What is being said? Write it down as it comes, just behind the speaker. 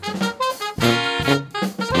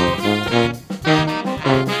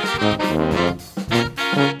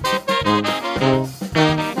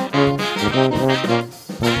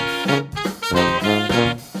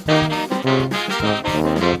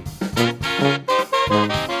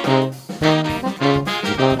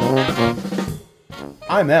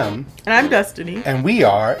I'm Em. And I'm Destiny. And we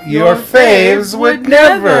are Your Faves Would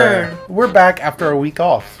Never. We're back after a week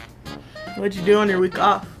off. What'd you do on your week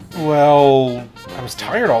off? Well, I was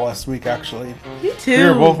tired all last week, actually. Me too. We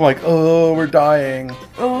were both like, oh, we're dying.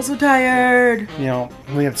 Oh, so tired. You know,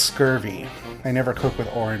 we had scurvy. I never cook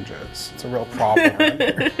with oranges. It's a real problem around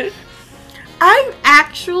here. I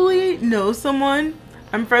actually know someone.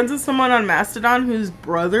 I'm friends with someone on Mastodon whose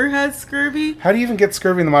brother has scurvy. How do you even get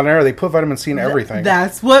scurvy in the modern era? They put vitamin C in everything.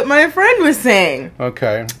 That's what my friend was saying.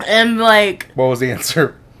 Okay. And like, what was the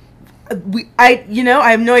answer? I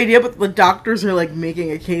have no idea, but the doctors are like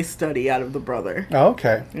making a case study out of the brother. Oh,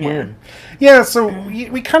 okay. Yeah. Weird. Yeah, so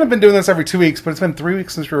we kind of been doing this every 2 weeks, but it's been 3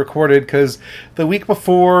 weeks since we recorded because the week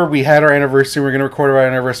before we had our anniversary, we were going to record our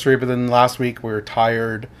anniversary, but then last week we were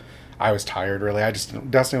tired. I was tired, really.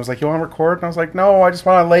 Destiny was like, you want to record? And I was like, no, I just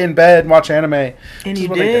want to lay in bed and watch anime. And you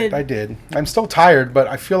did. I did. I'm still tired, but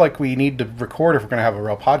I feel like we need to record if we're going to have a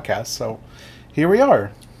real podcast, so here we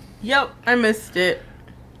are. Yep, I missed it.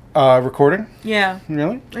 Recording? Yeah.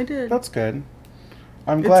 Really? I did. That's good.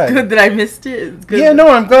 I'm glad. It's good that I missed it. It's good. Yeah, no,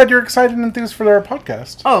 I'm glad you're excited and enthused for our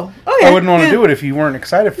podcast. Oh, yeah. I wouldn't want to do it if you weren't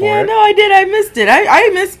excited for it. Yeah, no, I did. I missed it. I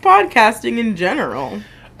miss podcasting in general.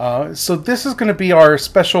 So this is going to be our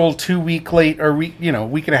special 2 week late, or week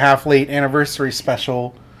and a half late anniversary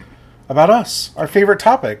special about us, our favorite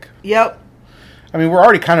topic. Yep. I mean, we're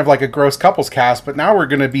already kind of like a gross couples cast, but now we're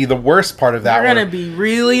going to be the worst part of that. We're going to be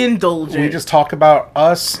really indulgent. We just talk about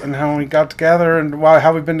us and how we got together and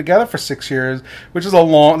how we've been together for 6 years, which is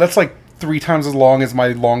that's like 3 times as long as my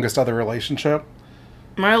longest other relationship.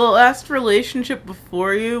 My last relationship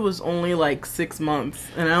before you was only like 6 months,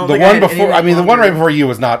 and I don't the think one I had before. I mean, the one right before you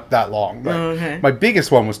was not that long. But okay. My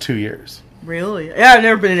biggest one was 2 years. Really? Yeah, I've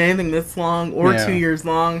never been in anything this long or 2 years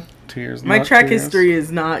long. 2 years. My track history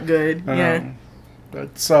is not good. Yeah,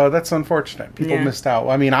 that's unfortunate. People missed out.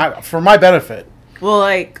 I mean, for my benefit. Well,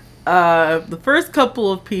 like the first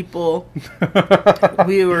couple of people,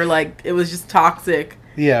 we were like, it was just toxic.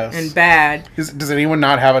 Yes. And bad. Does anyone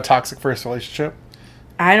not have a toxic first relationship?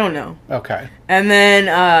 I don't know. Okay. And then,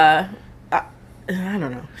 I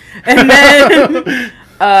don't know. And then,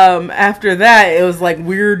 after that, it was like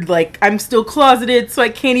weird, like, I'm still closeted, so I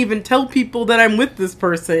can't even tell people that I'm with this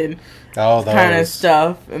person. Oh, those kind of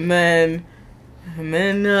stuff. And then,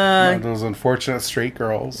 those unfortunate straight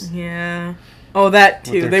girls. Yeah. Oh, that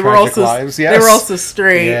too. They were also lives. Yes. They were also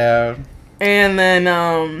straight. Yeah. And then,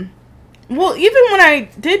 well, even when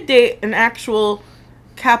I did date an actual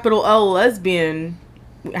capital L lesbian,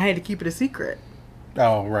 I had to keep it a secret.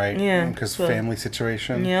 Oh, right. Yeah. Because family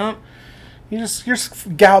situation. Yep. You're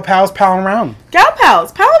just gal pals palling around. Gal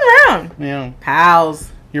pals palling around. Yeah.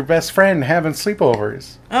 Pals. Your best friend having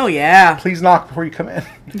sleepovers. Oh, yeah. Please knock before you come in.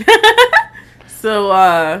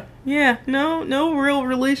 So, yeah. No real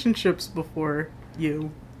relationships before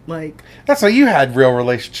you. Like. That's why you had real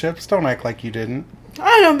relationships. Don't act like you didn't. I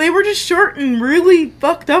don't know, they were just short and really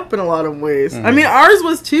fucked up in a lot of ways. I mean, ours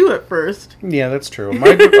was too at first. Yeah, that's true.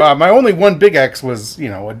 My only one big ex was,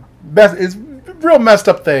 is real messed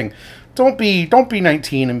up thing. Don't be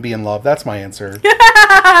 19 and be in love. That's my answer.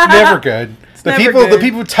 Never good. The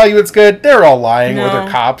people who tell you it's good, they're all lying, or they're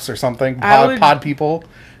cops or something. Pod people.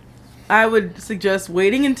 I would suggest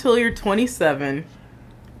waiting until you're 27,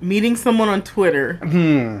 meeting someone on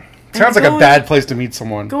Twitter. Sounds like a bad place to meet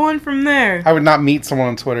someone. Going from there. I would not meet someone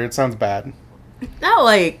on Twitter. It sounds bad. Not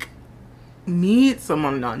like meet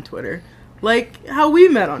someone on Twitter. Like how we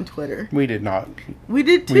met on Twitter. We did not. We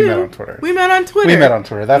did too. We met on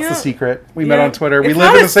Twitter. That's the secret. We met on Twitter. We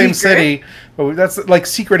live in the same city. But that's like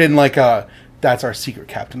secret in like that's our secret,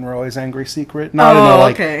 Captain. We're always angry secret. Not in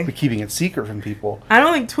like we're keeping it secret from people. I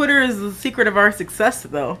don't think Twitter is the secret of our success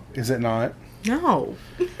though. Is it not? No.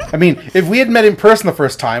 I mean, if we had met in person the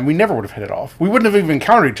first time, we never would have hit it off. We wouldn't have even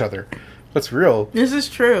encountered each other. That's real. This is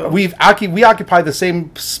true. We occupied the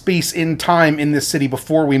same space in time in this city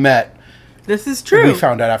before we met. This is true. We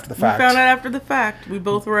found out after the fact. We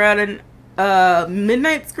both were at an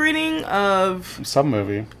midnight screening of some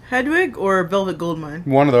movie. Hedwig or Velvet Goldmine?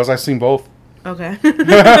 One of those. I've seen both. Okay.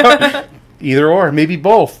 Either or. Maybe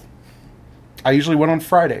both. I usually went on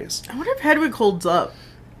Fridays. I wonder if Hedwig holds up.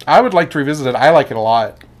 I would like to revisit it. I like it a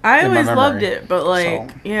lot. I always loved it, but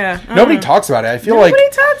yeah. Nobody talks about it. I feel like nobody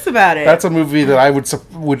talks about it. That's a movie that I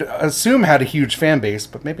would assume had a huge fan base,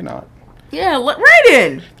 but maybe not. Yeah, right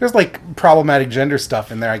in. There's like problematic gender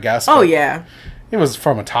stuff in there, I guess. Oh yeah. It was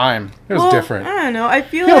from a time. It was different. I don't know. I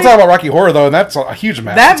feel people talk about Rocky Horror though, and that's a huge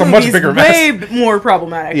mess. That's a much bigger mess. Way more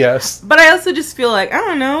problematic. Yes. But I also just feel like I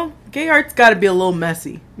don't know. Gay art's got to be a little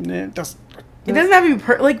messy. It does. It doesn't have to be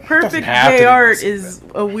perfect gay art is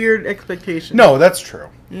a weird expectation. No, that's true.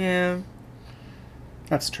 Yeah.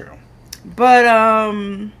 That's true. But, I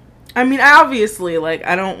mean, obviously, like,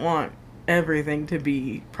 I don't want everything to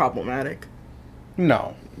be problematic.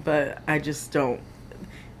 No. But I just don't.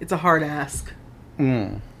 It's a hard ask.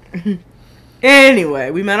 Mm.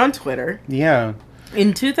 Anyway, we met on Twitter. Yeah.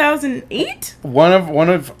 In 2008? One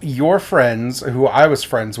of your friends, who I was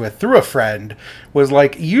friends with through a friend, was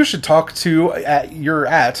like, you should talk to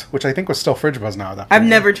which I think was still FridgeBuzz now. Though. I've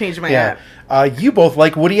never changed my app. You both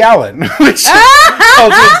like Woody Allen, which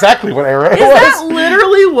tells you exactly what era it was. Is that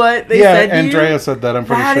literally what they said to Andrea said that, I'm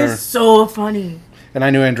pretty sure. That is so funny. And I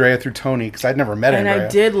knew Andrea through Tony, because I'd never met Andrea. And I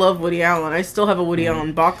did love Woody Allen. I still have a Woody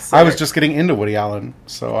Allen box set. I was just getting into Woody Allen,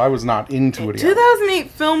 so I was not into Woody Allen. 2008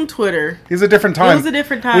 film Twitter. It was a different time. It was a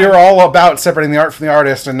different time. We were all about separating the art from the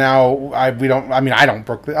artist, and now I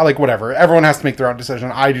like whatever. Everyone has to make their own decision.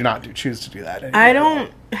 I do not choose to do that anymore. I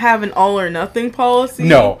don't have an all or nothing policy.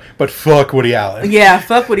 No, but fuck Woody Allen. Yeah,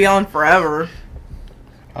 fuck Woody Allen forever.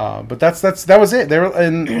 But that was it.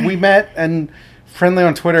 And we met and friendly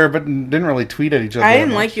on Twitter, but didn't really tweet at each other. I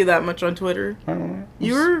didn't like you that much on Twitter. I don't know.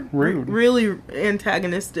 You were rude, really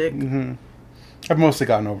antagonistic. Mm-hmm. I've mostly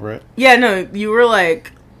gotten over it. Yeah, no, you were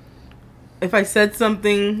like, if I said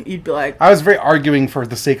something, you'd be like, I was very arguing for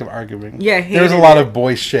the sake of arguing. Yeah, there was a lot of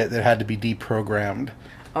boy shit that had to be deprogrammed.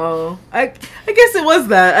 Oh, I guess it was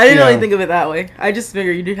that. I didn't really think of it that way. I just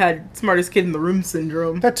figured you had smartest kid in the room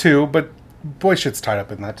syndrome. That too, but boy shit's tied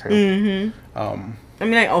up in that too. Mm-hmm. I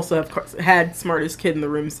mean, I also have had smartest kid in the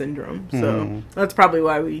room syndrome, so that's probably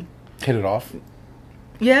why we hit it off.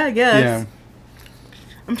 Yeah, I guess. Yeah.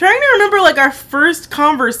 I'm trying to remember like our first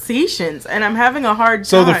conversations, and I'm having a hard time.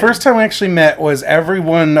 So the first time we actually met was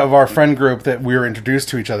everyone of our friend group that we were introduced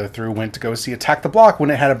to each other through went to go see Attack the Block when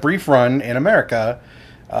it had a brief run in America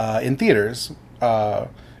in theaters,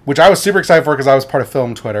 which I was super excited for because I was part of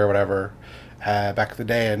Film Twitter or whatever back in the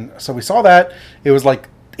day, and so we saw that. It was like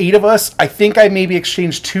 8 of us. I think I maybe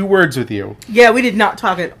exchanged 2 words with you. Yeah, we did not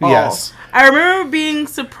talk at all. Yes. I remember being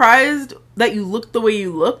surprised that you looked the way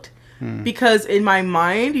you looked because in my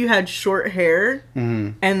mind you had short hair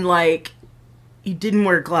and like you didn't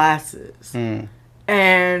wear glasses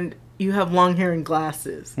and you have long hair and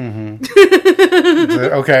glasses. Okay.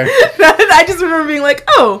 I just remember being like,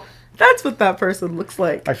 oh, that's what that person looks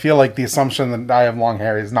like. I feel like the assumption that I have long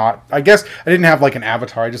hair is not... I guess I didn't have like an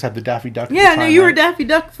avatar. I just had the Daffy Duck. Yeah, no, you were Daffy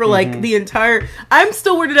Duck for like the entire... I'm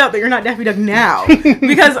still weirded out that you're not Daffy Duck now.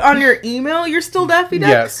 Because on your email, you're still Daffy Duck.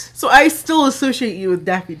 Yes. So I still associate you with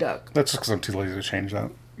Daffy Duck. That's just because I'm too lazy to change that.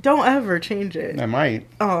 Don't ever change it. I might.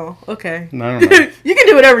 Oh, okay. No, I don't know. You can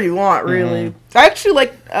do whatever you want, really. I actually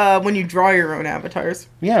like when you draw your own avatars.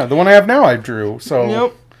 Yeah, the one I have now I drew, so...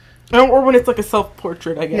 Yep. Or when it's like a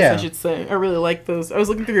self-portrait, I guess I should say. I really like those. I was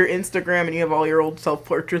looking through your Instagram and you have all your old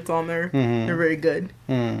self-portraits on there. They're very good.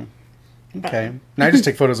 Okay. Now I just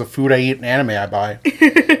take photos of food I eat and anime I buy.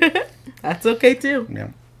 That's okay, too.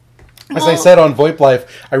 Yeah. As I said on VoIP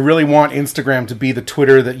Life, I really want Instagram to be the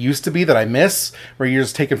Twitter that used to be that I miss, where you're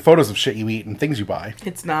just taking photos of shit you eat and things you buy.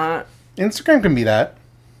 It's not. Instagram can be that.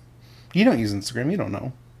 You don't use Instagram. You don't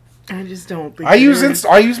know. I just don't think I use my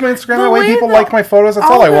Instagram that way people like my photos. That's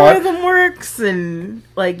all I want. Algorithm works, and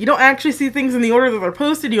like you don't actually see things in the order that they're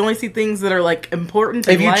posted. You only see things that are like important.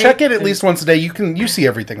 If you check it at least once a day, you see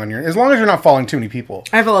everything on your. As long as you're not following too many people.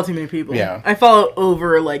 I follow too many people. Yeah, I follow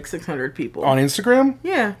over like 600 people on Instagram.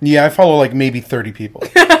 Yeah, I follow like maybe 30 people.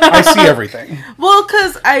 I see everything. Well,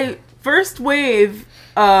 because first wave.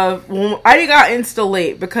 I got Insta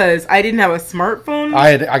late because I didn't have a smartphone.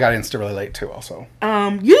 I got Insta really late too. Also,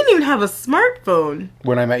 you didn't even have a smartphone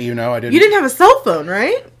when I met you. No, I didn't. You didn't have a cell phone,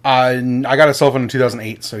 right? I got a cell phone in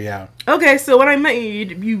 2008. So yeah. Okay, so when I met you,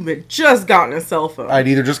 you had just gotten a cell phone. I'd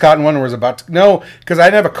either just gotten one or was about to. No, because I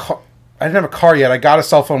didn't have a car. I didn't have a car yet. I got a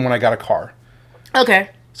cell phone when I got a car. Okay.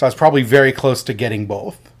 So I was probably very close to getting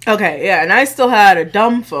both. Okay, yeah, and I still had a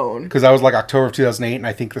dumb phone. Because that was like October of 2008, and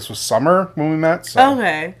I think this was summer when we met. So.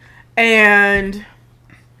 Okay. And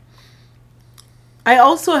I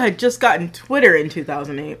also had just gotten Twitter in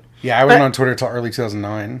 2008. Yeah, I wasn't on Twitter until early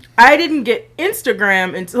 2009. I didn't get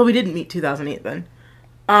Instagram until we didn't meet 2008 then.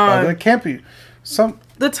 It can't be.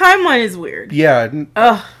 The timeline is weird. Yeah.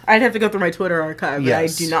 I'd have to go through my Twitter archive.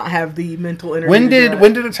 Yes. I do not have the mental energy. When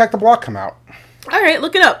did Attack the Block come out? All right,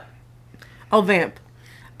 look it up. I'll vamp.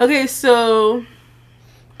 Okay, so...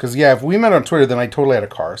 Because, if we met on Twitter, then I totally had a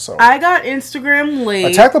car, so... I got Instagram late.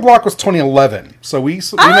 Attack the Block was 2011, so we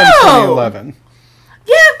met in 2011.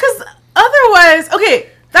 Yeah, because otherwise... Okay,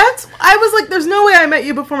 I was like, there's no way I met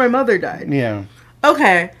you before my mother died. Yeah.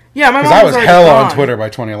 Okay, Yeah, my mom Because I was hella gone. on Twitter by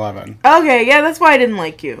 2011. Okay, yeah, that's why I didn't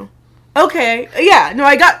like you. Okay, yeah, no,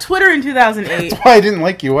 I got Twitter in 2008. That's why I didn't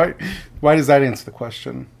like you. Why does that answer the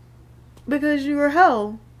question? Because you were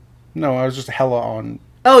hell. No, I was just hella on.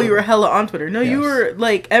 Oh, you were hella on Twitter. No, Yes. you were,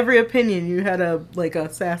 like, every opinion, you had a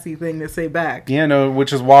sassy thing to say back. Yeah, no,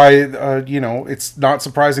 which is why, it's not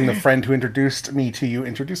surprising the friend who introduced me to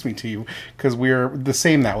you, because we're the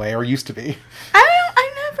same that way, or used to be.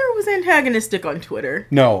 I never was antagonistic on Twitter.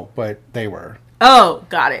 No, but they were. Oh,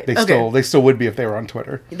 got it. They still would be if they were on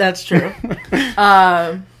Twitter. That's true.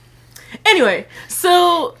 Anyway,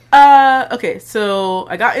 so so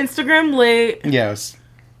I got Instagram late. Yes.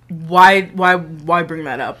 Why bring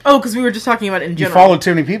that up? Oh, because we were just talking about it in You general. followed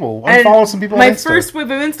too many people. Unfollow some people on My Insta. first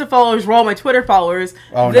wave of Insta followers were all my Twitter followers.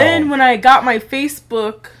 Oh, then no. when I got my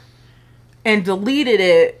Facebook and deleted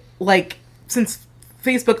it, like, since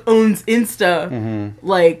Facebook owns Insta, Mm-hmm.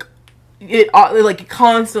 like, it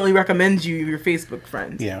constantly recommends you your Facebook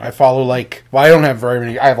friends. Yeah, I follow, like... Well, I don't have very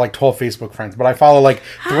many. I have, like, 12 Facebook friends. But I follow, like,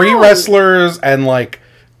 3 How? wrestlers and, like,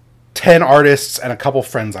 10 artists and a couple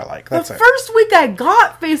friends I like. That's the it. first week I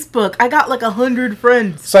got Facebook, I got, like, 100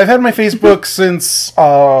 friends. So I've had my Facebook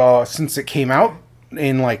since it came out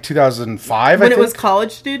in, like, 2005, When I it think. was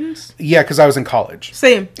college students? Yeah, because I was in college.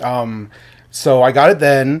 Same. So I got it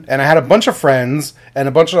then, and I had a bunch of friends, and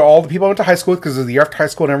a bunch of all the people I went to high school with, because it was the year after high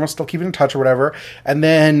school, and everyone's still keeping in touch or whatever. And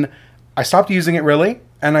then I stopped using it, really,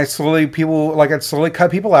 and I'd slowly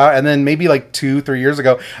cut people out, and then maybe, like, 2-3 years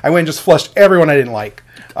ago, I went and just flushed everyone I didn't like.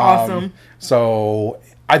 Awesome. So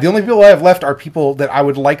the only people I have left are people that I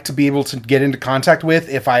would like to be able to get into contact with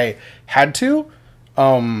if I had to,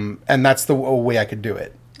 and that's the way I could do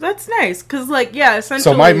it. That's nice, because, like, yeah,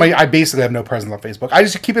 essentially... So I basically have no presence on Facebook. I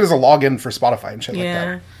just keep it as a login for Spotify and shit like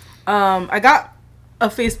that. I got a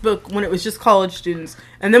Facebook when it was just college students,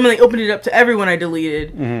 and then when they opened it up to everyone, I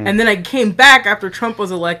deleted. Mm-hmm. And then I came back after Trump was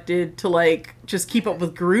elected to, like, just keep up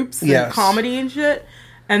with groups and Yes. comedy and shit.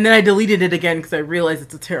 And then I deleted it again because I realized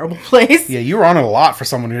it's a terrible place. Yeah, you were on it a lot for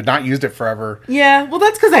someone who had not used it forever. Yeah, well,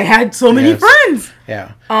 that's because I had so many Yes. friends.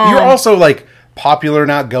 Yeah. You're also, like, popular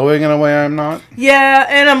not going in a way I'm not. Yeah,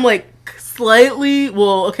 and I'm, like, slightly...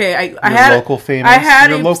 Well, okay, I had... local famous. I had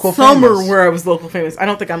You're a local summer famous. where I was local famous. I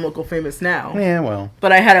don't think I'm local famous now. Yeah, well.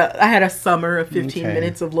 But I had a summer of 15 Okay.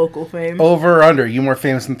 minutes of local fame. Over or under, you more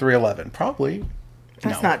famous than 311? Probably.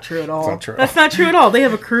 That's No. not true at all. It's not true. That's not true at all. They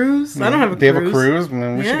have a cruise. I don't have a They cruise. have a cruise?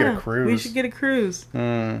 Man, we should get Yeah, a cruise. We should get a cruise.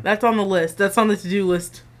 Mm. That's on the list. That's on the to-do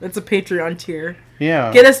list. That's a Patreon tier.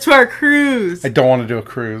 Yeah. Get us to our cruise. I don't want to do a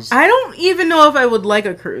cruise. I don't even know if I would like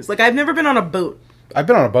a cruise. Like, I've never been on a boat. I've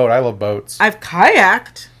been on a boat. I love boats. I've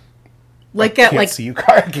kayaked. Like, I at, can't like, see you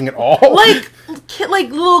kayaking at all. like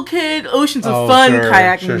little kid oceans of Oh, fun sure,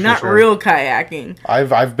 kayaking, not sure. real kayaking.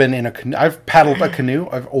 I've been in a canoe. I've paddled a canoe.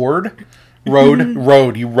 I've oared. Rowed.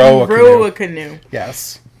 You row a canoe. Row a canoe.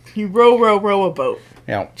 Yes. You row a boat.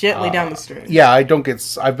 Yeah. Gently down the stream. Yeah, I've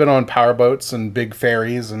been on power boats and big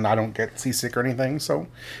ferries, and I don't get seasick or anything. So,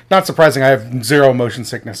 not surprising. I have zero motion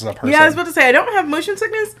sickness as a person. Yeah, I was about to say, I don't have motion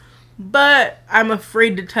sickness, but I'm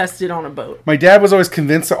afraid to test it on a boat. My dad was always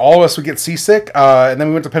convinced that all of us would get seasick, and then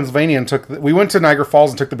we went to Pennsylvania and we went to Niagara Falls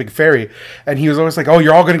and took the big ferry, and he was always like, "Oh,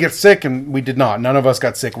 you're all going to get sick," and we did not. None of us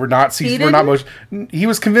got sick. We're not He We're not didn't? motion. He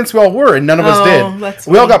was convinced we all were, and none of us Oh, did. that's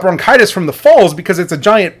We all funny. got bronchitis from the falls because it's a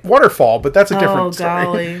giant waterfall, but that's a different story.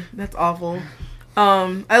 Golly, that's awful.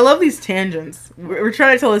 I love these tangents. We're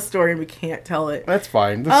trying to tell a story and we can't tell it. That's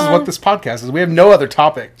fine. This is what this podcast is. We have no other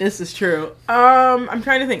topic. This is true. I'm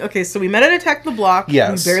trying to think. Okay, so we met at Attack the Block.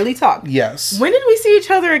 Yes. We barely talked. Yes. When did we see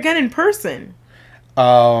each other again in person?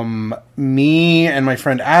 Me and my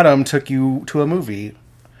friend Adam took you to a movie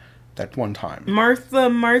that one time. Martha,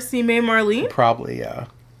 Marcy, May, Marlene? Probably, yeah.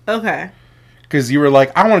 Okay. Because you were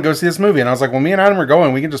like, I want to go see this movie. And I was like, well, me and Adam are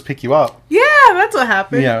going. We can just pick you up. Yeah, that's what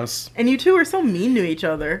happened. Yes. And you two were so mean to each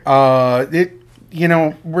other.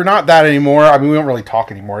 We're not that anymore. I mean, we don't really talk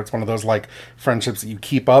anymore. It's one of those, like, friendships that you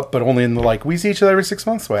keep up, but only in the, like, we see each other every 6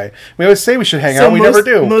 months way. We always say we should hang out. We never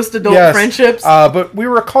do. Most adult friendships. But we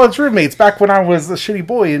were college roommates back when I was a shitty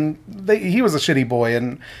boy, and he was a shitty boy,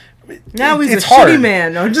 and Now he's it's a hard. shitty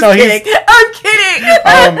man. No, I'm just No, he's- kidding. I'm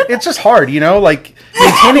kidding. It's just hard, like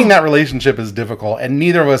maintaining that relationship is difficult, and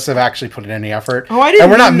neither of us have actually put in any effort. Oh, I didn't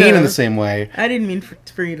and we're not mean mean to- in the same way. I didn't mean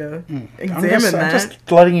for you to examine I'm that.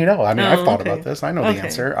 just letting you know. I mean, Oh, I've thought okay. about this. I know Okay. the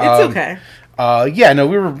answer. It's okay.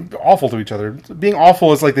 We were awful to each other. Being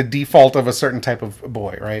awful is like the default of a certain type of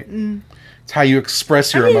boy, right? It's how you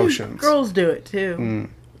express your emotions. Girls do it too.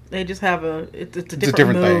 They just have it's a different,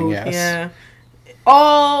 different mode. thing, yes. Yeah.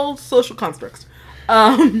 All social constructs.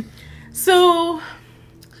 So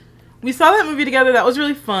we saw that movie together. That was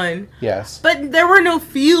really fun. Yes. But there were no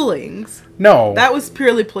feelings. No. That was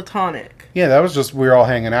purely platonic. Yeah, that was just, we were all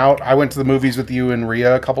hanging out. I went to the movies with you and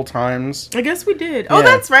Rhea a couple times. I guess we did. Oh,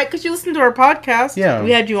 that's right, because you listened to our podcast. Yeah.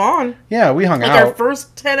 We had you on. Yeah, we hung out. Like our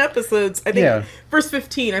first 10 episodes. I think, first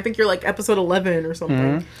 15. I think you're like episode 11 or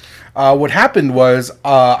something. What happened was,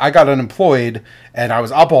 I got unemployed, and I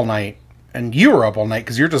was up all night, and you were up all night,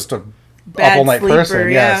 because you're just a Bad up all night sleeper,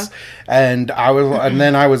 person, yes. And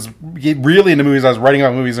then I was really into movies. I was writing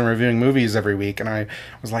about movies and reviewing movies every week, and I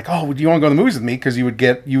was like, "Oh, do you want to go to the movies with me?" Because you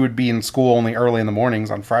would be in school only early in the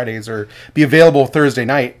mornings on Fridays, or be available Thursday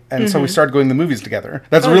night, and so we started going to the movies together.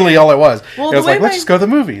 That's really all it was. Well, it was like, let's just go to the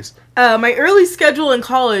movies. My early schedule in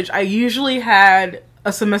college, I usually had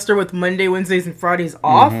a semester with Monday, Wednesdays, and Fridays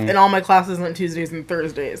off, and all my classes on Tuesdays and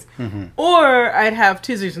Thursdays, or I'd have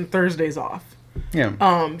Tuesdays and Thursdays off.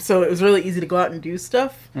 Yeah. So it was really easy to go out and do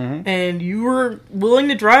stuff. And you were willing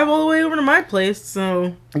to drive all the way over to my place,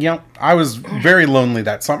 so... Yeah, I was very lonely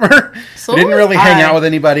that summer. So I didn't really hang out with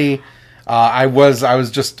anybody. I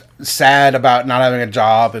was just sad about not having a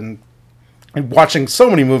job and watching so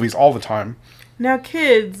many movies all the time. Now,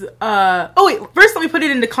 kids... first let me put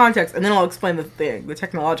it into context, and then I'll explain the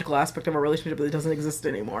technological aspect of our relationship that doesn't exist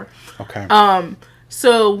anymore. Okay.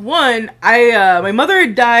 So, one, my mother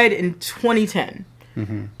had died in 2010,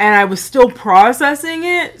 and I was still processing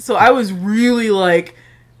it, so I was really,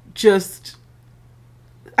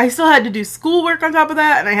 I still had to do schoolwork on top of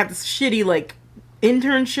that, and I had this shitty,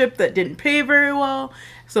 internship that didn't pay very well,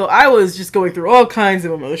 so I was just going through all kinds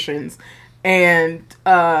of emotions, and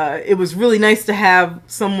it was really nice to have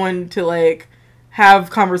someone to, have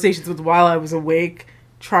conversations with while I was awake,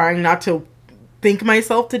 trying not to think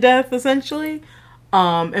myself to death, essentially.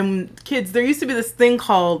 And kids, there used to be this thing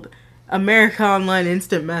called America Online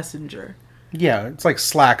Instant Messenger. Yeah, it's like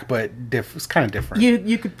Slack, but it's kind of different.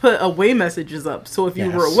 You could put away messages up, so if you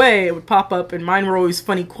were away, it would pop up, and mine were always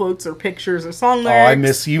funny quotes or pictures or song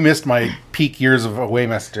lyrics. You missed my peak years of away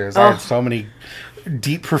messages. I had so many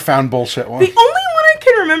deep, profound bullshit ones. The only one I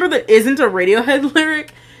can remember that isn't a Radiohead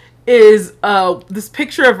lyric is this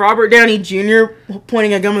picture of Robert Downey Jr.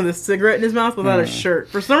 pointing a gun with a cigarette in his mouth without a shirt.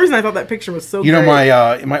 For some reason, I thought that picture was so great.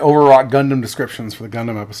 My overwrought Gundam descriptions for the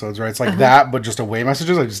Gundam episodes, right? It's like that, but just away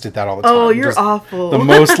messages. I just did that all the time. Oh, you're just awful. The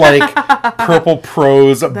most, purple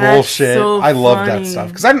prose bullshit. So I love that stuff.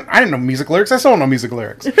 Because I didn't know music lyrics. I still don't know music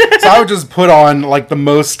lyrics. So I would just put on, the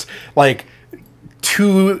most,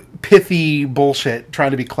 too pithy bullshit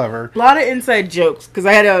trying to be clever. A lot of inside jokes, because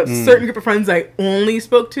I had a certain group of friends I only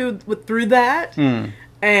spoke to through that,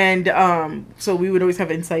 and so we would always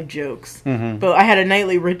have inside jokes. But I had a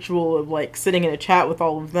nightly ritual of sitting in a chat with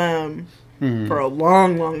all of them for a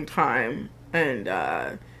long, long time, and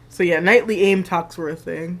so yeah, nightly AIM talks were a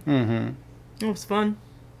thing. It was fun.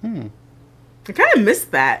 I kind of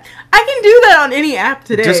missed that. I can do that on any app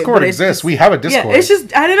today. Discord exists. We have a Discord. Yeah, it's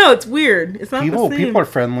just, I don't know, it's weird. It's not the same. People are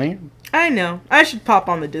friendly. I know. I should pop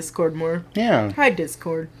on the Discord more. Yeah. Hi,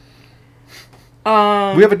 Discord. We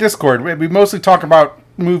have a Discord. We mostly talk about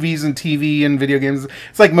movies and TV and video games.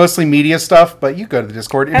 It's mostly media stuff, but you go to the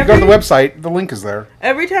Discord. If you go to the website, the link is there.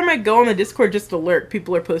 Every time I go on the Discord just to lurk,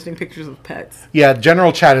 people are posting pictures of pets. Yeah,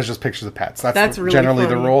 general chat is just pictures of pets. That's really generally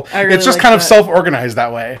funny. The rule. Really it's just kind of self-organized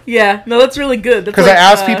that way. Yeah, no, that's really good. Because I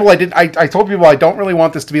asked people, I told people I don't really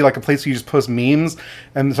want this to be a place where you just post memes,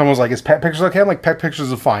 and someone was like, is pet pictures okay? I'm like, pet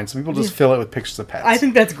pictures are fine. So people just fill it with pictures of pets. I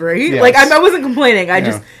think that's great. Yes. I wasn't complaining.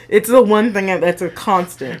 It's the one thing that's a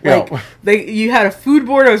constant. You had a food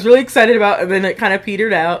board I was really excited about, and then it kind of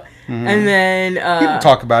petered out. And then people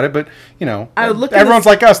talk about it, but everyone's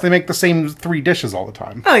like us. They make the same 3 dishes all the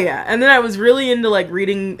time. Oh yeah, and then I was really into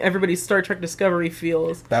reading everybody's Star Trek Discovery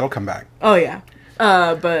feels. That'll come back. Oh yeah,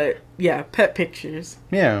 but yeah, pet pictures.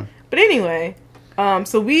 Yeah. But anyway,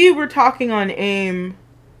 so we were talking on AIM.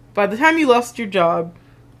 By the time you lost your job,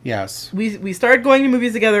 yes, we started going to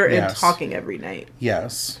movies together and talking every night.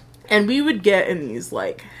 Yes. And we would get in these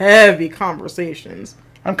heavy conversations.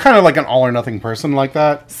 I'm kind of an all or nothing person like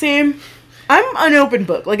that. Same. I'm an open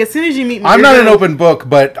book. As soon as you meet me, I'm not an open book,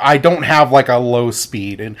 but I don't have a low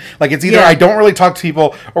speed, and it's either I don't really talk to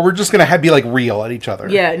people, or we're just gonna be real at each other.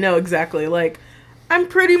 Yeah, no, exactly. I'm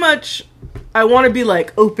pretty much. I want to be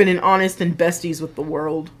open and honest and besties with the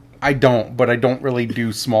world. I don't, but I don't really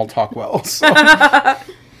do small talk well. So,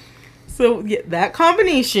 so yeah, that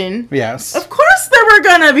combination. Yes. Of course, there were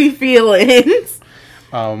gonna be feelings.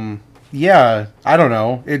 Yeah, I don't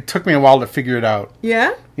know. It took me a while to figure it out.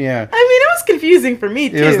 Yeah? Yeah. I mean, it was confusing for me,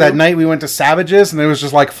 too. It was that night we went to Savages, and it was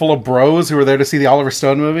just, full of bros who were there to see the Oliver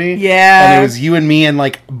Stone movie. Yeah. And it was you and me and,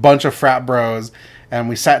 a bunch of frat bros. and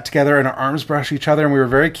we sat together and our arms brushed each other and we were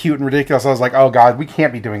very cute and ridiculous. I was like, oh God, we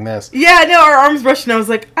can't be doing this. Yeah, no, our arms brushed and I was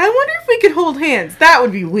like, I wonder if we could hold hands. That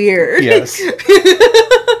would be weird. Yes.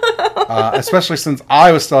 Especially since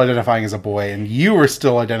I was still identifying as a boy and you were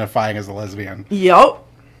still identifying as a lesbian. Yup.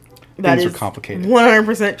 Things were complicated.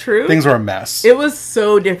 100% true. Things were a mess. It was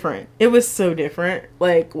so different.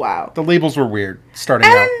 Like, wow. The labels were weird starting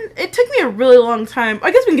out. And it took me a really long time.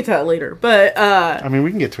 I guess we can get to that later, but I mean, we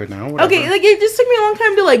can get to it now. Whatever. Okay, like it just took me a long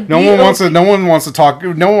time to like. No one wants to talk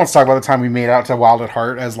about the time we made out to Wild at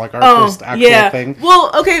Heart as like our first actual thing. Well,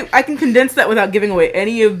 okay, I can condense that without giving away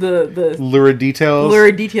any of the lurid details.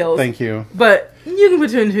 Thank you. But you can put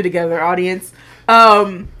two and two together, audience.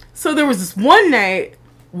 So there was this one night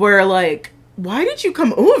where like, why did you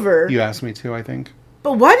come over? You asked me to, I think.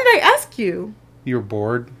 But why did I ask you? You were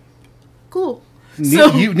bored. Cool.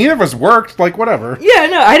 Neither of us worked. Like, whatever. Yeah,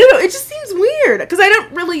 no, I don't know. It just seems weird because I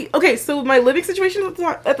don't really. Okay, so my living situation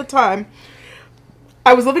at the time,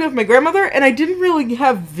 I was living with my grandmother, and I didn't really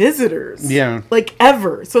have visitors. Yeah, like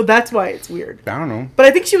ever. So that's why it's weird. I don't know. But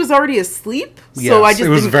I think she was already asleep, so yes, I just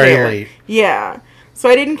didn't care. Very late. Yeah, so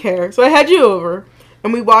I didn't care. So I had you over,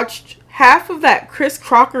 and we watched half of that Chris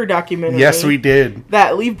Crocker documentary. Yes, we did.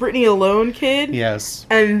 That Leave Britney Alone kid. Yes.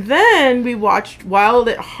 And then we watched Wild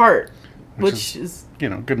at Heart, which is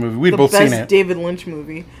good movie. We'd both seen it. The best David Lynch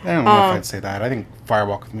movie. I don't know if I'd say that. I think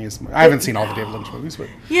Firewalk with Me is. I haven't seen all the David Lynch movies, but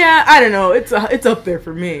yeah, I don't know. It's up there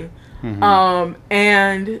for me. Mm-hmm.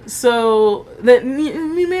 And so then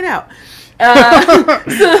we made out.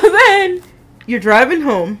 So then you're driving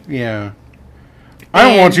home. Yeah. I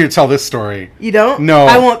don't want you to tell this story. You don't? No.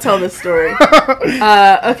 I won't tell this story.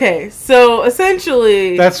 Okay, so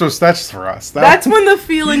essentially... That's just for us. That's when the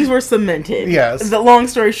feelings were cemented. Yes. The long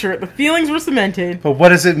story short, the feelings were cemented. But what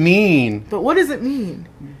does it mean? But what does it mean?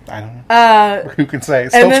 I don't know. Who can say?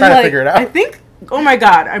 Still trying to figure it out. I think... Oh my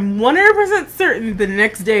God, I'm 100% certain the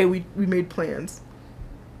next day we made plans.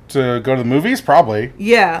 To go to the movies? Probably.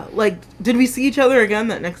 Yeah, like, did we see each other again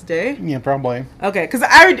that next day? Yeah, probably. Okay, because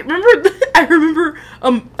I remember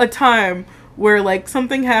a time where, like,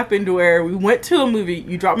 something happened where we went to a movie,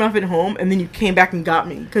 you dropped me off at home, and then you came back and got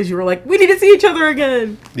me, because you were like, we need to see each other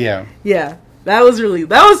again. Yeah. Yeah, that was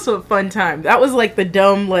a fun time. That was, like, the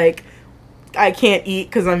dumb, like, I can't eat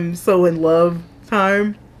because I'm so in love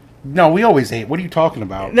time. No, we always ate. What are you talking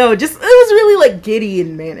about? No, just, it was really, like, giddy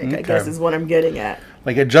and manic, I guess is what I'm getting at.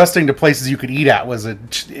 Like, adjusting to places you could eat at was an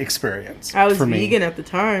experience. I was for vegan me. At the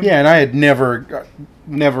time. Yeah, and I had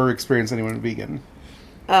never experienced anyone vegan.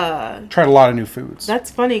 Tried a lot of new foods. That's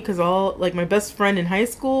funny because my best friend in high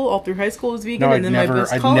school, all through high school, was vegan, No, and then my best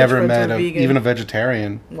college I'd never friends met were vegan. even a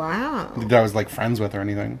vegetarian. Wow. That I was like friends with or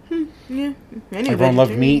anything. Yeah. Everyone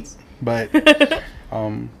loved meat, but it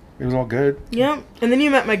was all good. Yep. And then you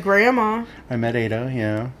met my grandma. I met Ada.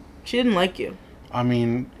 Yeah. She didn't like you. I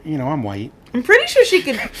mean, I'm white. I'm pretty sure she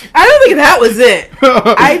could... I don't think that was it.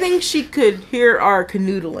 I think she could hear our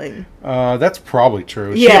canoodling. That's probably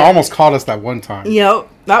true. Yeah. She almost caught us that one time. Yep.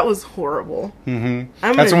 That was horrible.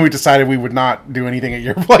 Mm-hmm. That's when we decided we would not do anything at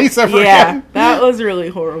your place ever again. Yeah, that was really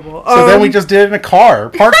horrible. So then we just did it in a car,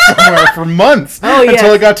 parked somewhere for months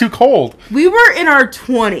until it got too cold. We were in our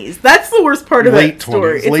 20s. That's the worst part of that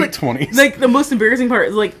story. Late 20s. Like, the most embarrassing part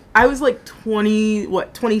is, like, I was, like,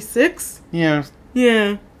 26? Yeah.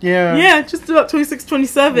 Yeah. Yeah. Yeah, just about 26,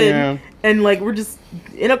 27. Yeah. And, like, we're just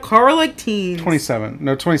in a car like teens. 27.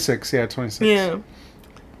 No, 26. Yeah, 26. Yeah.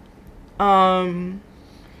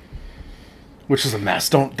 Which is a mess.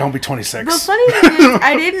 Don't be 26. The funny thing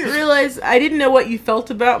is, I didn't know what you felt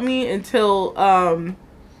about me until, can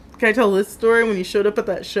I tell this story when you showed up at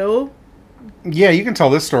that show? Yeah, you can tell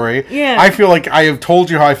this story. Yeah. I feel like I have told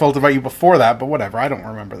you how I felt about you before that, but whatever. I don't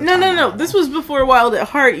remember the time. No. This was before Wild at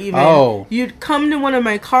Heart, even. Oh. You'd come to one of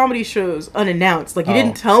my comedy shows unannounced. Like, you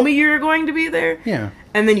didn't tell me you were going to be there. Yeah.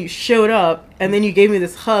 And then you showed up, and then you gave me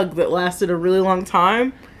this hug that lasted a really long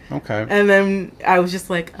time. Okay. And then I was just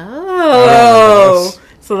like, oh.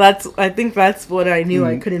 So I think that's what I knew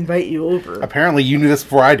I could invite you over. Apparently you knew this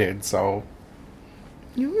before I did, so.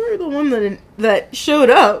 You were the one that showed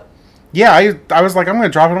up. Yeah, I was like, I'm going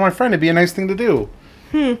to drop it on my friend. It'd be a nice thing to do.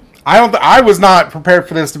 I was not prepared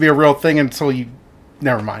for this to be a real thing until you...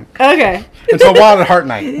 Never mind. Okay. Until Wild at Heart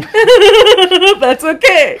night. That's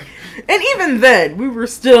okay. And even then, we were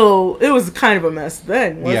still... It was kind of a mess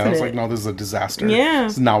then, wasn't it? Yeah, I was like, no, this is a disaster. Yeah.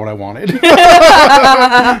 This is not what I wanted.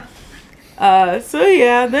 So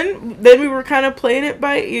yeah, then we were kind of playing it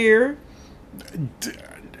by ear.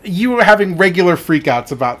 You were having regular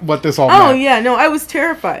freakouts about what this all meant. Oh, yeah. No, I was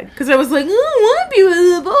terrified. Because I was like, I want to be with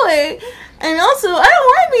a boy. And also, I don't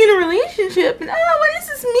want to be in a relationship. And what does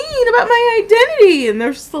this mean about my identity? And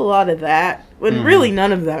there's just a lot of that. When really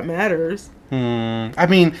none of that matters. I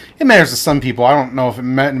mean, it matters to some people. I don't know if it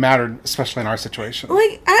mattered, especially in our situation.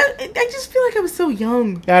 Like, I just feel like I was so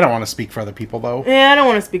young. Yeah, I don't want to speak for other people, though. Yeah, I don't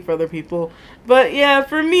want to speak for other people. But yeah,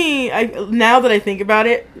 for me, now that I think about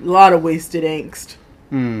it, a lot of wasted angst.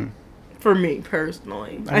 For me,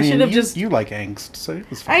 personally. I should have just... You like angst, so it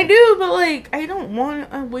was fine. I do, but, like, I don't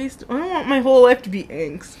want my whole life to be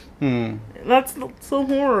angst. That's so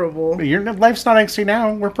horrible. But your life's not angsty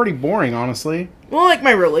now. We're pretty boring, honestly. Well, like,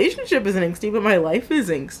 my relationship isn't angsty, but my life is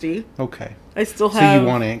angsty. Okay. I still have... So you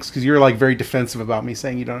want angst, because you're, like, very defensive about me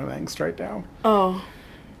saying you don't have angst right now. Oh.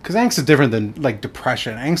 Because angst is different than, like,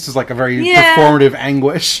 depression. Angst is, like, a very performative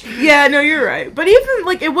anguish. Yeah, no, you're right. But even,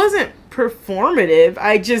 like, it wasn't performative.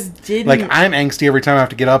 I just didn't... Like, I'm angsty every time I have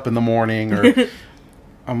to get up in the morning, or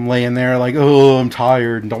I'm laying there like, oh, I'm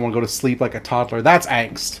tired and don't want to go to sleep like a toddler. That's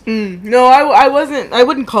angst. No, I wasn't... I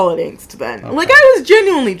wouldn't call it angst then. Okay. Like, I was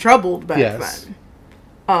genuinely troubled back then.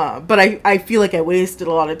 But I feel like I wasted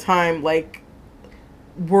a lot of time, like,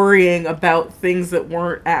 worrying about things that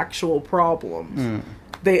weren't actual problems.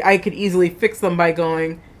 I could easily fix them by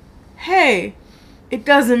going, hey, it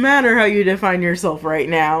doesn't matter how you define yourself right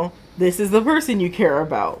now. This is the person you care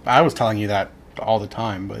about. I was telling you that all the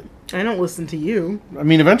time, but... I don't listen to you. I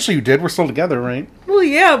mean, eventually you did. We're still together, right? Well,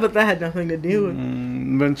 yeah, but that had nothing to do with...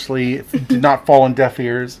 Eventually, it did not fall on deaf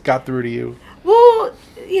ears. Got through to you. Well,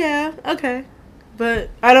 yeah, okay. But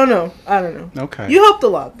I don't know. Okay. You helped a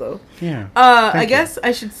lot, though. Yeah. I guess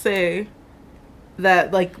I should say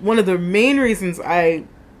that, like, one of the main reasons I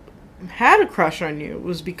had a crush on you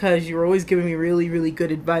was because you were always giving me really, really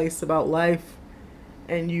good advice about life.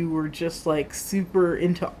 And you were just, like, super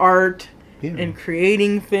into art and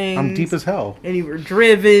creating things. I'm deep as hell. And you were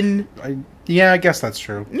driven. I guess that's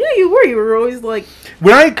true. Yeah, you were. You were always, like...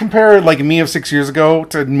 When I compare, like, me of 6 years ago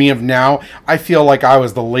to me of now, I feel like I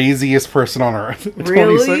was the laziest person on earth.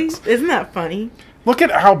 Really? 26. Isn't that funny? Look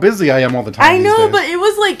at how busy I am all the time. I know, but it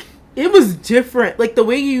was, like... It was different. Like, the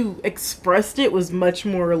way you expressed it was much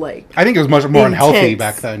more, like... I think it was much more unhealthy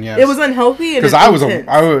back then, yes. It was unhealthy and because I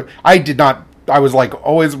was, like,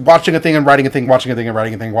 always watching a thing and writing a thing, watching a thing and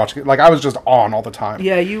writing a thing, watching it. Like, I was just on all the time.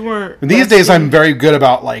 Yeah, you weren't... And these days, I'm very good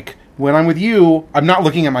about, like... When I'm with you, I'm not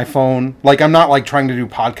looking at my phone. Like, I'm not, like, trying to do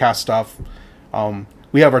podcast stuff.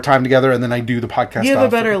 We have our time together, and then I do the podcast stuff. You have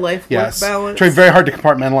a better life-work balance. Try very hard to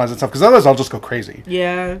compartmentalize and stuff, because otherwise I'll just go crazy.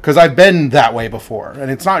 Yeah. Because I've been that way before,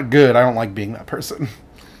 and it's not good. I don't like being that person.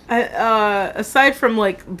 Aside from,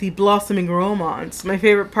 like, the blossoming romance, my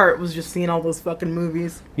favorite part was just seeing all those fucking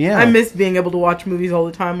movies. Yeah. I miss being able to watch movies all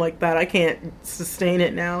the time like that. I can't sustain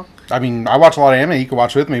it now. I mean, I watch a lot of anime. You can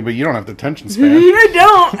watch with me, but you don't have the attention span.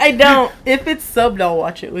 I don't. If it's subbed, I'll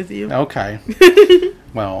watch it with you. Okay.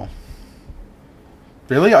 Well...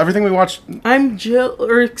 Really? Everything we watch... dubbed. Okay. I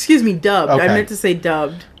meant to say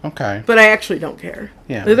dubbed. Okay. But I actually don't care.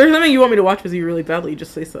 Yeah. If there's something you want me to watch with you really badly,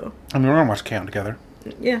 just say so. I mean, we're going to watch Count together.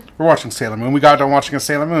 Yeah. We're watching Sailor Moon. We got done watching a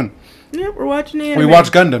Sailor Moon. Yeah, we're watching it. We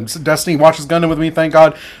watch Gundam. Destiny watches Gundam with me, thank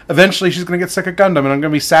God. Eventually, she's going to get sick of Gundam, and I'm going to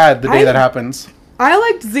be sad the day that happens. I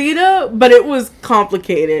liked Zeta, but it was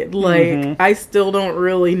complicated. Like, I still don't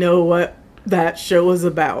really know what that show was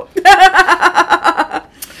about.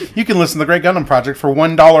 You can listen to The Great Gundam Project for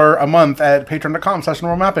 $1 a month at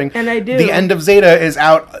patreon.com/normalmapping. And I do. The end of Zeta is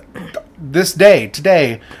out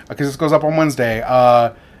today, because this goes up on Wednesday.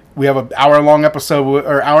 We have an hour-long episode,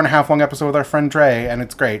 or hour-and-a-half-long episode with our friend Dre, and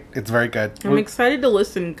it's great. It's very good. I'm excited to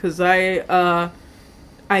listen, because I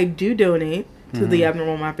do donate to the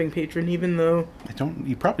Abnormal Mapping Patreon, even though...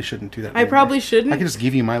 You probably shouldn't do that anymore. I probably shouldn't. I can just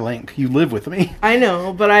give you my link. You live with me. I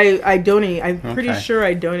know, but I donate. I'm pretty sure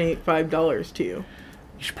I donate $5 to you.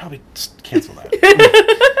 You should probably just cancel that.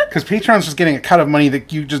 Because Patreon's just getting a cut of money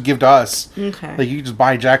that you just give to us. Okay. Like, you can just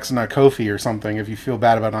buy Jackson a Ko-fi or something if you feel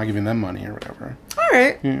bad about not giving them money or whatever. All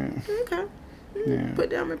right. Yeah. Okay. Yeah.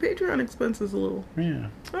 Put down my Patreon expenses a little. Yeah.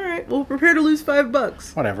 All right. Well, prepare to lose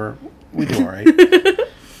 $5. Whatever. We do all right.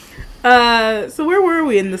 So where were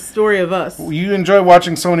we in the story of us? You enjoy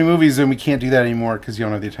watching so many movies, and we can't do that anymore because you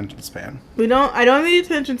don't have the attention span. I don't have the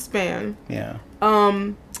attention span. Yeah.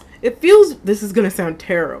 It feels... This is going to sound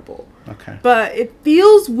terrible. Okay. But it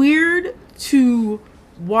feels weird to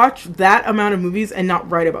watch that amount of movies and not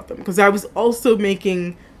write about them. Because I was also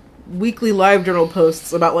making weekly live journal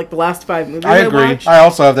posts about like the last 5 movies I agree. watched. I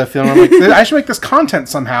also have that feeling. I'm like, I should make this content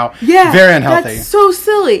somehow. Yeah, very unhealthy. That's so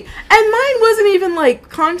silly. And mine wasn't even like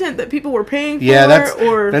content that people were paying for. Yeah,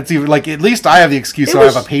 that's even like, at least I have the excuse. So I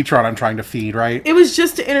have a Patreon I'm trying to feed, right? It was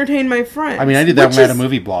just to entertain my friends. I mean, I did that when I had a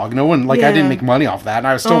movie blog. No one, like, I didn't make money off that, and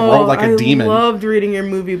I still wrote like a demon. I loved reading your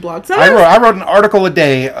movie blogs. I wrote an article a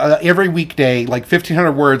day, every weekday, like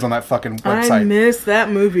 1,500 words on that fucking website. I miss that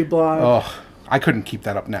movie blog. Oh, I couldn't keep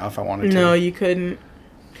that up now if I wanted to. No, you couldn't.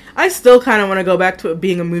 I still kind of want to go back to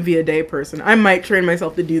being a movie a day person. I might train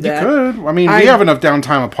myself to do that. You could. I mean, we have enough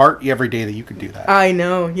downtime apart every day that you could do that. I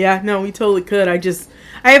know. Yeah, no, we totally could. I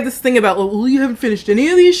have this thing about, well, you haven't finished any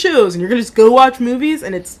of these shows, and you're going to just go watch movies,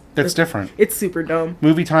 and That's different. It's super dumb.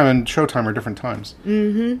 Movie time and showtime are different times.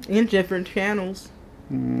 Mm-hmm. And different channels.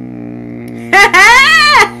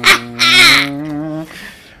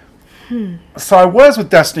 So I was with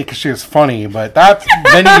Destiny because she was funny, but that's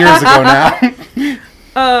many years ago now.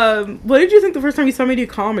 What did you think the first time you saw me do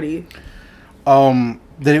comedy? That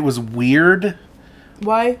it was weird.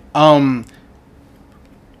 Why?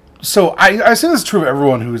 So I assume this is true of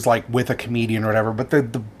everyone who's like with a comedian or whatever, but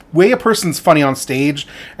the way a person's funny on stage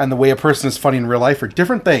and the way a person is funny in real life are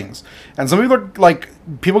different things. And some people are like,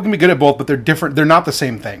 people can be good at both, but they're different. They're not the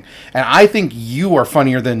same thing. And I think you are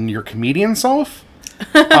funnier than your comedian self.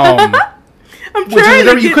 I'm trying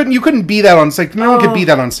to you couldn't be that on stage. No one could be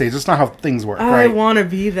that on stage. That's not how things work, right? I want to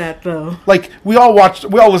be that, though. Like, we all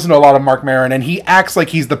listen to a lot of Marc Maron, and he acts like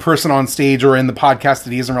he's the person on stage or in the podcast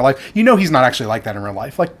that he is in real life. You know he's not actually like that in real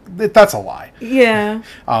life. Like, that's a lie. Yeah.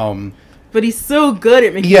 But he's so good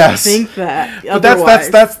at making you think that. But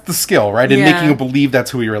that's the skill, right? In making you believe that's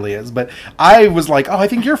who he really is. But I was like, oh, I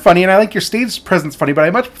think you're funny, and I like your stage presence funny, but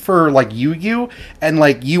I much prefer like you, and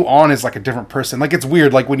like you on is like a different person. Like, it's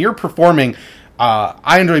weird. Like, when you're performing,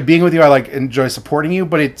 I enjoy being with you. I like enjoy supporting you,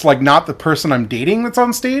 but it's like not the person I'm dating that's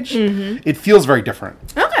on stage. Mm-hmm. It feels very different.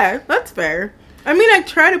 Okay, that's fair. I mean, I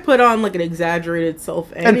try to put on, like, an exaggerated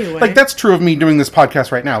self anyway. And, like, that's true of me doing this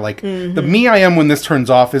podcast right now. Like, the me I am when this turns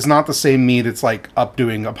off is not the same me that's, like, up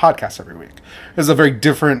doing a podcast every week. There's a very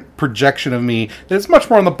different projection of me that's much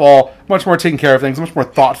more on the ball, much more taking care of things, much more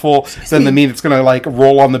thoughtful than the me that's going to, like,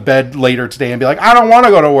 roll on the bed later today and be like, I don't want to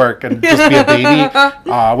go to work and just be a baby,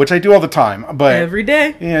 which I do all the time. But every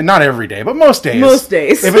day? Yeah, not every day, but most days. Most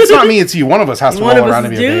days. If it's not me, it's you. One of us has to roll around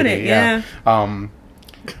and be a baby. Yeah.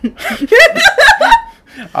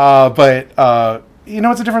 But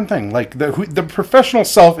it's a different thing. Like, the professional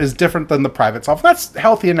self is different than the private self. That's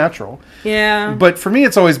healthy and natural. Yeah. But for me,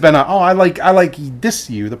 it's always been I like this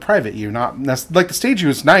you, the private you, not like the stage you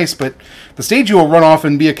is nice, but the stage you will run off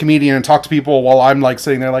and be a comedian and talk to people while I'm like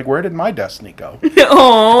sitting there like, where did my destiny go?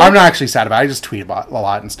 Aww. I'm not actually sad about it. I just tweet about it a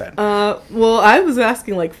lot instead. Well, I was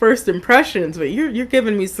asking like first impressions, but you're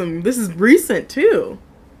giving me some. This is recent too.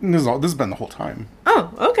 This has been the whole time.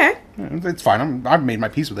 Oh, okay. Yeah, it's fine. I've made my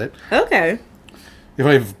peace with it. Okay. If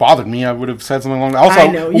it bothered me, I would have said something along that. Also, I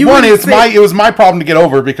know. It was my problem to get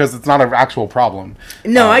over because it's not an actual problem.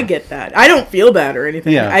 No, I get that. I don't feel bad or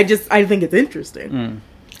anything. Yeah. I think it's interesting.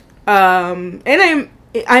 And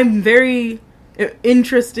I'm very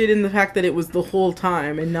interested in the fact that it was the whole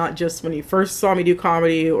time and not just when you first saw me do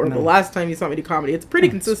comedy or the last time you saw me do comedy. It's pretty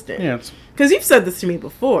consistent. Yeah. Because you've said this to me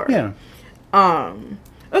before. Yeah.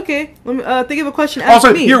 Okay, let me think of a question. Ask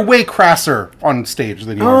also, me. You're way crasser on stage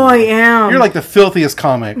than you are. Oh, I am. You're like the filthiest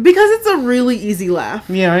comic. Because it's a really easy laugh.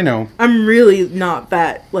 Yeah, I know. I'm really not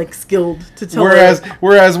that, like, skilled to tell.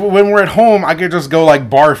 Whereas when we're at home, I could just go, like,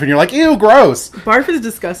 barf, and you're like, ew, gross. Barf is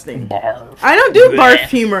disgusting. Barf. I don't do barf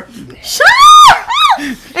humor. Shut up!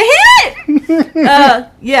 I hate it!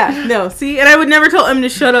 Yeah, no, see? And I would never tell Em to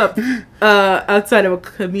shut up outside of a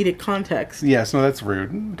comedic context. Yes, no, that's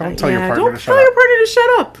rude. Don't tell your partner to shut up. Don't tell your partner to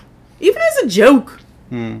shut up. Even as a joke.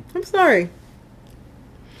 I'm sorry.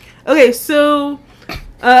 Okay, so...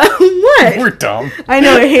 what? We're dumb. I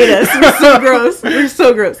know, I hate us. We're so gross. We're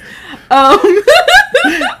so gross.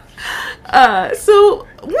 So,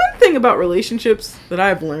 one thing about relationships that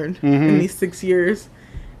I've learned in these 6 years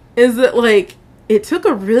is that, like, it took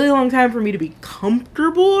a really long time for me to be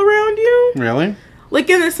comfortable around you. Really? Like,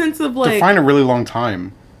 in the sense of, like... Define a really long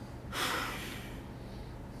time.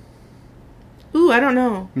 Ooh, I don't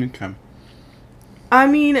know. Okay. I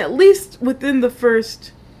mean, at least within the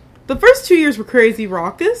first 2 years were crazy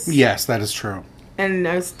raucous. Yes, that is true. And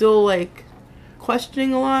I was still, like,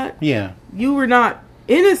 questioning a lot. Yeah. You were not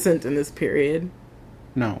innocent in this period.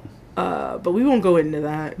 No. But we won't go into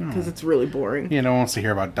that because it's really boring. Yeah, no one wants to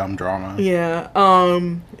hear about dumb drama. Yeah,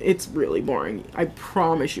 it's really boring. I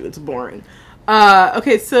promise you it's boring.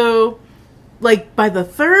 Okay, so, like, by the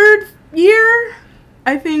third year,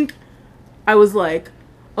 I think I was like,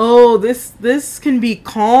 oh, this can be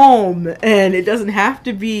calm, and it doesn't have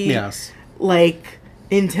to be like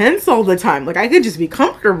intense all the time. Like, I could just be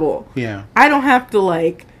comfortable. Yeah. I don't have to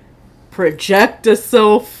like project a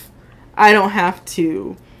self. I don't have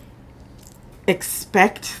to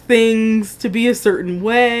expect things to be a certain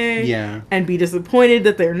way and be disappointed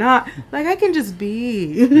that they're not. Like, I can just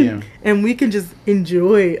be and we can just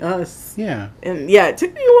enjoy us. And it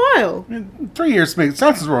took me a while. 3 years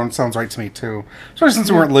sounds right to me too, especially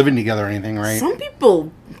since we weren't living together or anything, right? Some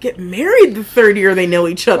people get married the third year they know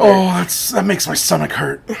each other. That makes my stomach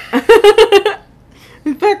hurt.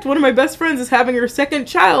 In fact, one of my best friends is having her second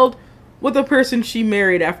child with a person she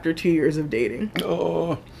married after 2 years of dating.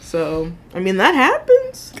 So, I mean, that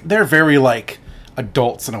happens. They're very, like,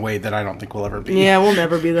 adults in a way that I don't think we'll ever be. Yeah, we'll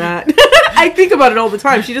never be that. I think about it all the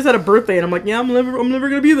time. She just had a birthday, and I'm like, I'm never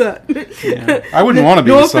going to be that. I wouldn't want to be,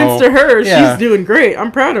 No offense to her. Yeah. She's doing great.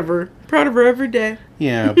 I'm proud of her. Proud of her every day.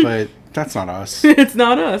 Yeah, but that's not us. It's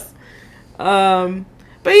not us.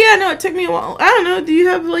 But yeah, no, it took me a while. I don't know. Do you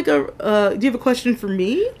have, like, do you have a question for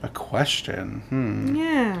me? A question?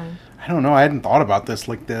 Yeah. I don't know. I hadn't thought about this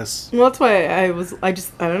like this. Well, that's why I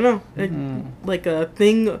don't know. Like a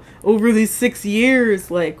thing over these 6 years,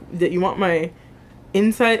 like, that you want my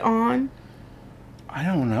insight on? I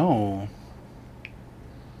don't know.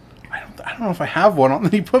 I don't know if I have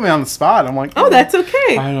one. You put me on the spot. I'm like, oh, that's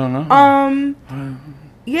okay. I don't know.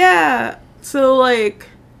 Yeah. So, like,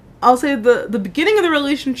 I'll say the beginning of the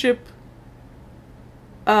relationship,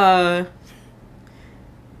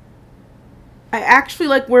 I actually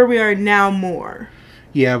like where we are now more.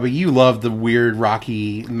 Yeah, but you love the weird,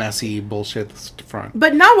 rocky, messy bullshit that's at the front.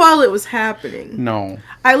 But not while it was happening. No.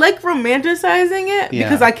 I like romanticizing it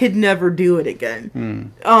because I could never do it again.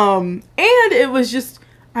 And it was just,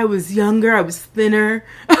 I was younger, I was thinner,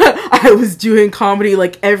 I was doing comedy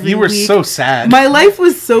like every week. You were so sad. My life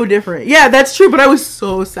was so different. Yeah, that's true, but I was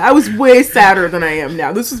so sad. I was way sadder than I am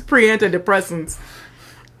now. This was pre-antidepressants.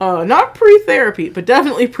 Not pre-therapy, but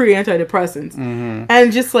definitely pre-antidepressants.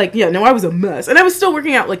 And just like, I was a mess. And I was still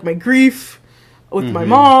working out like my grief with my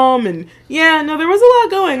mom. And there was a lot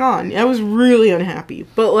going on. I was really unhappy.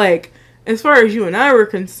 But like, as far as you and I were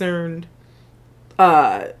concerned,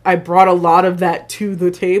 I brought a lot of that to the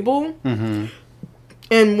table. And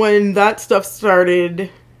when that stuff started,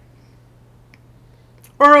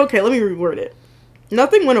 let me reword it.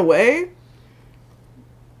 Nothing went away.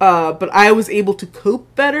 But I was able to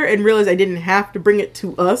cope better and realize I didn't have to bring it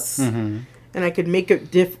to us. And I could make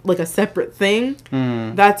it like a separate thing.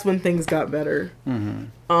 That's when things got better.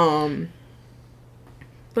 But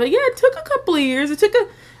yeah, it took a couple of years. It took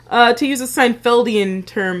to use a Seinfeldian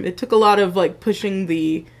term, it took a lot of like pushing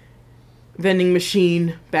the vending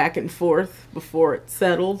machine back and forth before it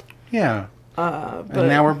settled. Yeah. But and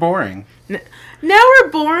now we're boring. Now we're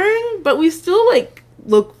boring, but we still like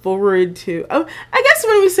look forward to. I guess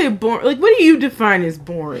when we say boring, like, what do you define as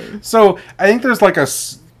boring? So I think there's like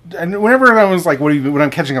and whenever I was like, when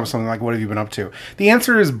I'm catching up with something, like, what have you been up to? The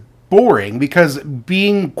answer is boring, because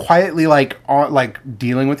being quietly like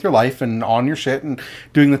dealing with your life and on your shit and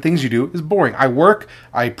doing the things you do is boring. I work,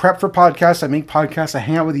 I prep for podcasts, I make podcasts, I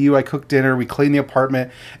hang out with you, I cook dinner, we clean the apartment,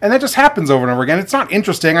 and that just happens over and over again. It's not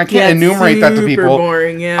interesting. I can't enumerate that to people.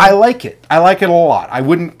 Boring, yeah. I like it. I like it a lot. I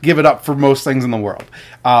wouldn't give it up for most things in the world.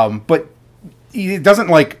 But it doesn't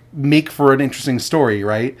like make for an interesting story,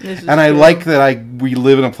 right? And I like that we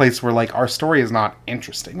live in a place where like our story is not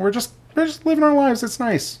interesting. We're just living our lives. It's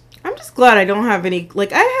nice. I'm just glad I don't have any,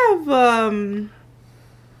 like, I have,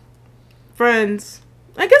 friends.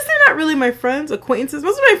 I guess they're not really my friends, acquaintances.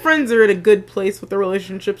 Most of my friends are in a good place with their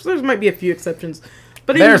relationships. There might be a few exceptions.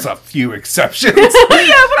 But there's a few exceptions. Yeah, but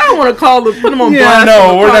I don't want to put them on blast.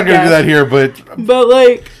 No, we're not going to do that here, but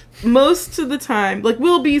like, most of the time, like,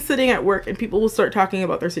 we'll be sitting at work and people will start talking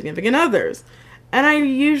about their significant others. And I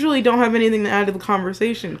usually don't have anything to add to the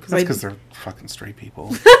conversation. That's because they're fucking straight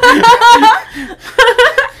people.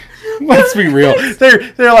 Let's be real.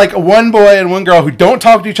 They're like one boy and one girl who don't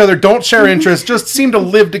talk to each other, don't share interests, just seem to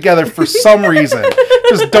live together for some reason.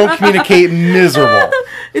 Just don't communicate, miserable.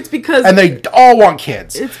 It's because... And they all want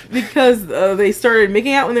kids. It's because they started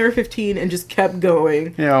making out when they were 15 and just kept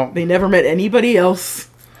going. They never met anybody else.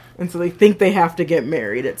 And so they think they have to get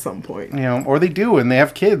married at some point. Or they do, and they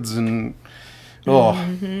have kids, and...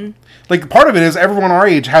 Like, part of it is everyone our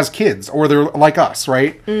age has kids, or they're like us,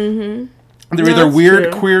 right? They're either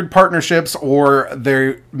weird, queer partnerships, or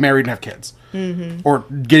they're married and have kids. Or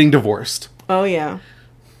getting divorced. Oh, yeah.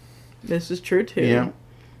 This is true, too. Yeah.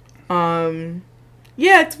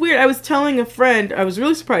 Yeah, it's weird. I was telling a friend, I was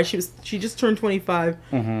really surprised. She just turned 25.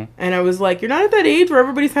 Mm-hmm. And I was like, you're not at that age where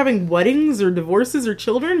everybody's having weddings or divorces or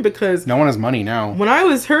children, because no one has money now. when I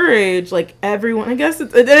was her age, like, everyone, I guess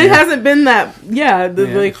it hasn't been that,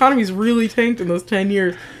 the economy's really tanked in those 10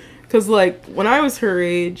 years. Because, like, when I was her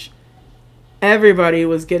age, everybody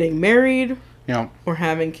was getting married or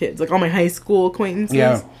having kids. Like, all my high school acquaintances.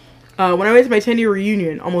 Yeah. When I went to my 10-year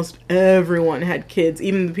reunion, almost everyone had kids,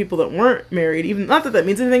 even the people that weren't married. Even not that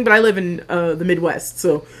means anything, but I live in the Midwest,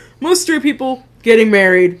 so most straight people getting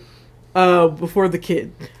married before the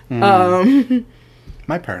kid.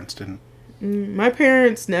 My parents didn't. My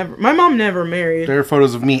parents never. My mom never married. There are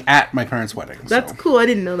photos of me at my parents' wedding. That's cool. I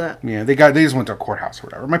didn't know that. Yeah, they just went to a courthouse or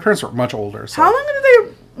whatever. My parents were much older. So. How long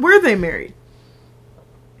were they married?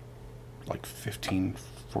 Like 15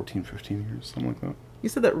 years, something like that. You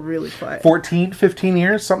said that really quiet. 15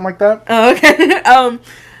 years, something like that. Oh, okay.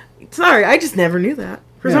 Sorry, I just never knew that.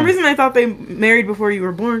 For some reason, I thought they married before you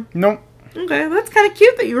were born. Nope. Okay, that's kind of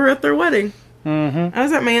cute that you were at their wedding. Mm-hmm. I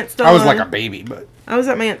was at my Aunt Stella. I was like a baby, but... I was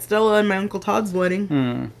at my Aunt Stella and my Uncle Todd's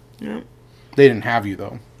wedding. Yeah. They didn't have you,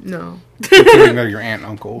 though. No. Considering they're your aunt and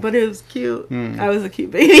uncle. But it was cute. I was a cute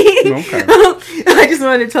baby. Okay. I just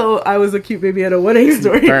wanted to tell I was a cute baby at a wedding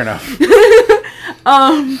story. Fair enough.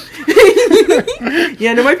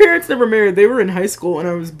 Yeah, no, my parents never married. They were in high school when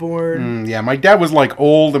I was born. Yeah, my dad was like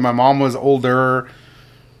old and my mom was older.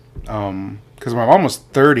 Because my mom was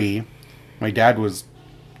 30. My dad was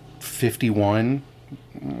 51.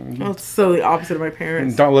 Well, it's so the opposite of my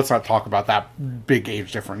parents. Let's not talk about that big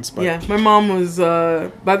age difference. But yeah, my mom was,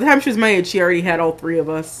 by the time she was my age, she already had all three of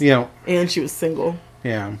us. Yeah. And she was single.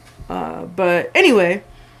 Yeah. But anyway,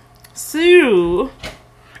 so...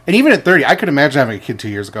 And even at 30, I could imagine having a kid 2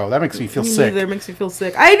 years ago. That makes me feel sick. That makes me feel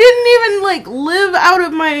sick. I didn't even, live out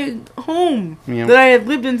of my home that I had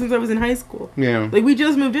lived in since I was in high school. Yeah. We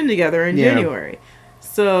just moved in together in January.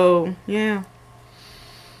 So, yeah.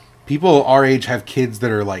 People our age have kids that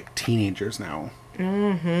are, teenagers now.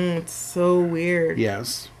 Mm-hmm. It's so weird.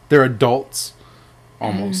 Yes. They're adults.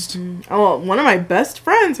 Almost. Mm-hmm. Oh, one of my best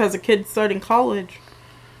friends has a kid starting college.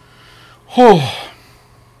 Oh.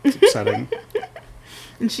 It's upsetting.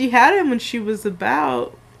 And she had him when she was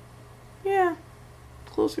about,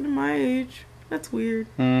 closer to my age. That's weird.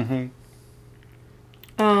 Mm-hmm.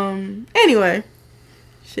 Anyway,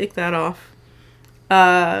 shake that off.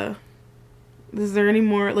 Is there any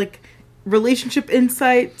more, relationship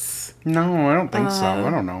insights? No, I don't think so.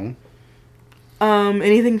 I don't know.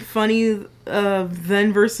 Anything funny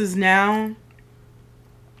then versus now?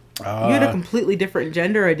 You had a completely different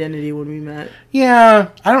gender identity when we met. Yeah,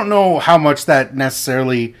 I don't know how much that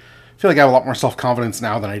necessarily... I feel like I have a lot more self-confidence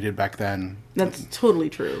now than I did back then. That's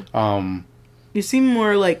totally true. You seem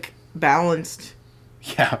more, balanced.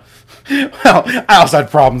 Yeah. Well, I also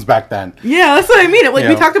had problems back then. Yeah, that's what I mean.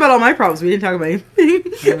 We talked about all my problems. We didn't talk about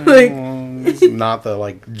anything. It's not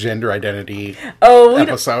the, gender identity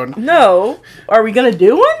episode. No. Are we going to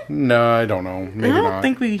do one? No, I don't know. Maybe I not. don't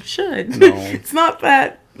think we should. No. It's not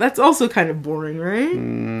that... That's also kind of boring, right?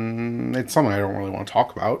 It's something I don't really want to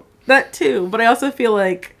talk about. That too, but I also feel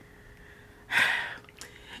like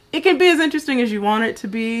it can be as interesting as you want it to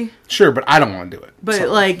be. Sure, but I don't want to do it. But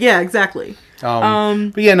exactly.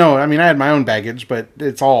 But yeah, no, I mean, I had my own baggage, but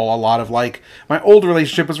it's all a lot of my old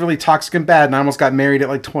relationship was really toxic and bad, and I almost got married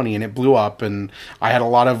at 20, and it blew up, and I had a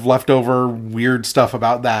lot of leftover weird stuff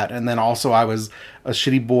about that, and then also I was a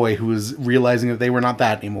shitty boy who was realizing that they were not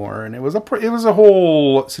that anymore, and it was a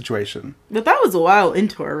whole situation. But that was a while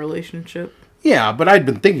into our relationship. Yeah, but I'd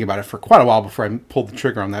been thinking about it for quite a while before I pulled the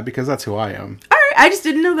trigger on that, because that's who I am. I just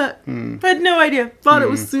didn't know that. I had no idea. Thought it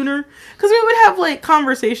was sooner. Because we would have,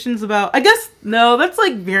 conversations about... I guess, no, that's,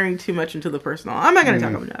 veering too much into the personal. I'm not going to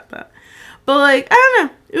talk about that. But, I don't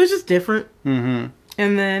know. It was just different. Mm-hmm.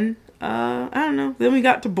 And then, I don't know. Then we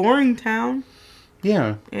got to Boring Town.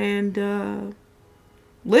 Yeah. And,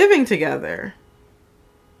 living together.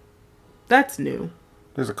 That's new.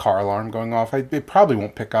 There's a car alarm going off. It probably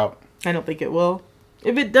won't pick up. I don't think it will.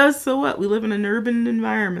 If it does, so what? We live in an urban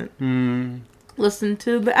environment. Listen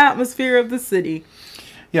to the atmosphere of the city.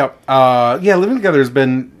 Yep. Living together has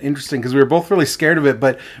been interesting because we were both really scared of it,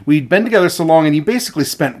 but we'd been together so long, and you basically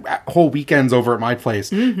spent whole weekends over at my place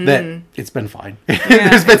that it's been fine. Yeah,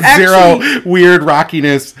 there's been zero weird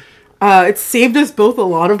rockiness. It's saved us both a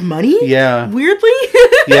lot of money. Yeah. Weirdly.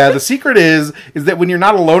 Yeah, the secret is that when you're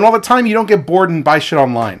not alone all the time, you don't get bored and buy shit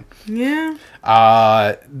online. Yeah.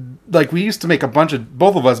 We used to make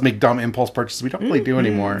both of us make dumb impulse purchases we don't really do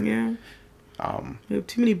anymore. Yeah. We have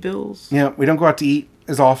too many bills. Yeah, we don't go out to eat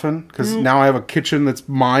as often because now I have a kitchen that's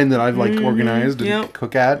mine that I've organized and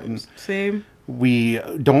cook at. And, same. We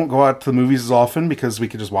don't go out to the movies as often because we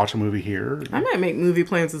could just watch a movie here. I might make movie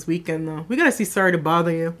plans this weekend, though. We gotta see Sorry to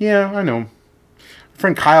Bother You. Yeah, I know.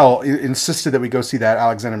 Friend Kyle insisted that we go see that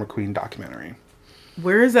Alexander McQueen documentary.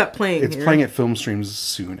 Where is that playing? It's playing at Film Streams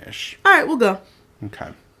soonish. All right, we'll go.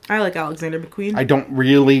 Okay. I like Alexander McQueen. I don't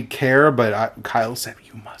really care, but Kyle said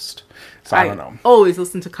you must. So I don't know. Always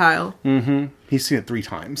listen to Kyle. Mm-hmm. He's seen it 3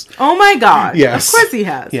 times. Oh my god. Yes. Of course he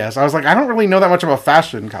has. Yes. I was like, I don't really know that much about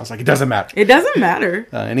fashion. Kyle's like, it doesn't matter. It doesn't matter.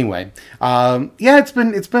 Anyway. Yeah, it's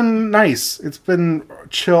been nice. It's been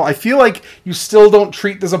chill. I feel like you still don't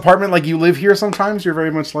treat this apartment like you live here sometimes. You're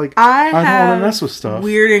very much like, I don't want to mess with stuff.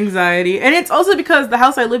 Weird anxiety. And it's also because the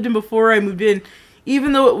house I lived in before I moved in,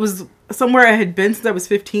 even though it was somewhere I had been since I was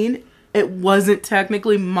 15, it wasn't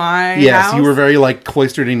technically my house. Yes, you were very, like,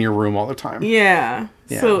 cloistered in your room all the time. Yeah.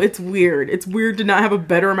 So it's weird. It's weird to not have a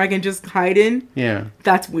bedroom I can just hide in. Yeah.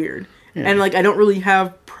 That's weird. Yeah. And, like, I don't really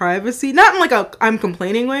have privacy. Not in, like, a I'm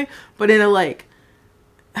complaining way, but in a, like...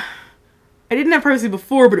 I didn't have privacy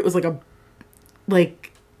before, but it was,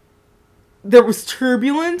 like... There was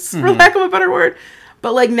turbulence, for lack of a better word.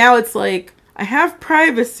 But, like, now it's, like, I have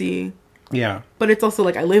privacy... Yeah. But it's also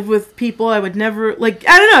like I live with people I would never, like,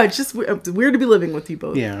 I don't know. It's just it's weird to be living with you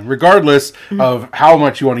both. Yeah. Regardless of how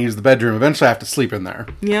much you want to use the bedroom, eventually I have to sleep in there.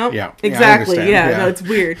 Yep. Yeah. Exactly. Yeah. No, it's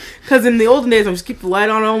weird. Because in the olden days, I would just keep the light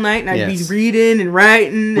on all night and I'd be reading and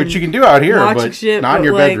writing. Which you can do out here, but shit, not in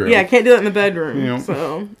your bedroom. Yeah, I can't do that in the bedroom.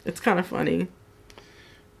 So it's kind of funny.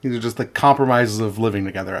 These are just the compromises of living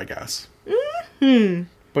together, I guess. Mm-hmm.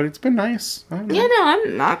 But it's been nice. I don't know. Yeah, no,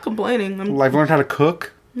 I'm not complaining. I've learned how to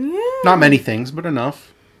cook. Yeah. Not many things, but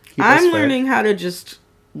enough. I'm learning how to just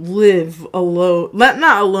live alone.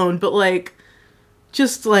 Not alone, but like,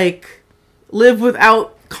 just like, live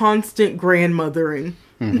without constant grandmothering.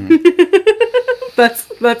 Mm-hmm. That's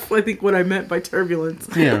I think what I meant by turbulence.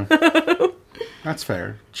 Yeah. That's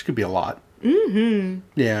fair. Which could be a lot. Mm-hmm.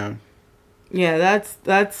 Yeah. Yeah,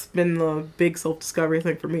 that's been the big self-discovery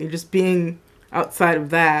thing for me. Just being outside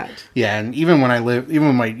of that. Yeah, and even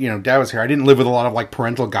when my dad was here, I didn't live with a lot of like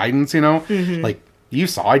parental guidance, Mm-hmm. Like you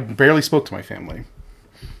saw, I barely spoke to my family.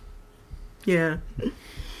 Yeah.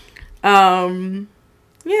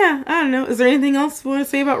 Yeah, I don't know. Is there anything else you want to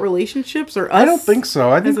say about relationships or us? I don't think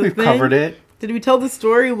so. I think we've covered it. Did we tell the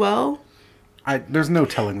story well? There's no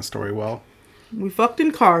telling the story well. We fucked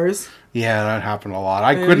in cars. Yeah, that happened a lot.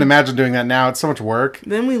 I couldn't imagine doing that now. It's so much work.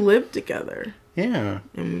 Then we lived together. Yeah,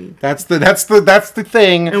 that's the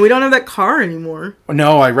thing. And we don't have that car anymore.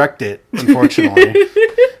 No, I wrecked it, unfortunately.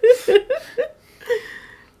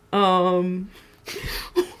 I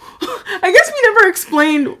guess we never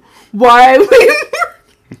explained why you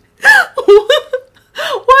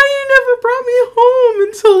never brought me home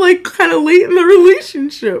until like kind of late in the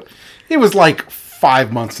relationship. It was like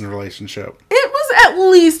 5 months in the relationship. It was at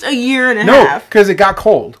least a year and a half. No, because it got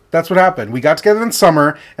cold. That's what happened. We got together in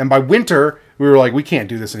summer, and by winter, we were like, we can't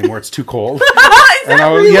do this anymore. It's too cold.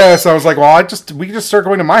 I was like, well, we can just start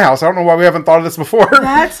going to my house. I don't know why we haven't thought of this before.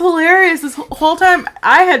 That's hilarious. This whole time,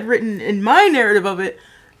 I had written in my narrative of it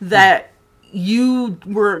that you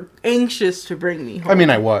were anxious to bring me home. I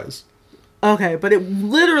mean, I was. Okay, but it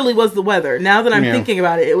literally was the weather. Now that I'm thinking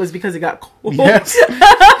about it, it was because it got cold. Yes.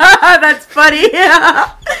 That's funny.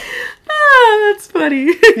 Yeah. That's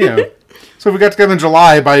funny. Yeah. So if we got together in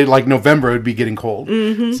July, by like November, it would be getting cold.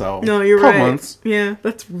 Mm-hmm. So no, you're right. Months. Yeah,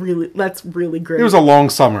 that's really great. It was a long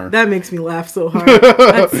summer. That makes me laugh so hard.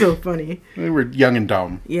 That's so funny. We were young and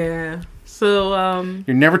dumb. Yeah. So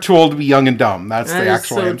you're never too old to be young and dumb. That's the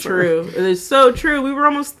actual answer. That's so true. It is so true. We were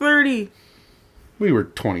almost 30. We were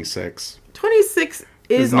 26. 26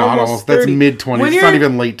 is not almost 30. That's mid-20s. It's not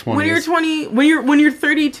even late 20s. When you're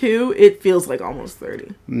 32, it feels like almost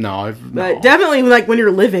 30. No. But definitely like when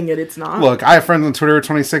you're living it, it's not. Look, I have friends on Twitter who are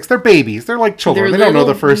 26. They're babies. They're like children. They don't know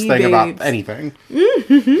the first thing about anything.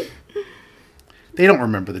 Mm-hmm. They don't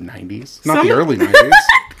remember the 90s. Not the early 90s.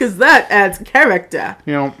 Because that adds character.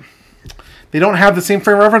 They don't have the same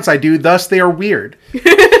frame of reference I do, thus they are weird.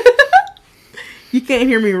 You can't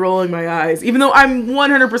hear me rolling my eyes, even though I'm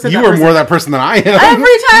 100% You are more that person than I am.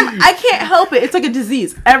 Every time, I can't help it. It's like a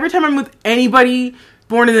disease. Every time I'm with anybody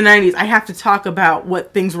born in the 90s, I have to talk about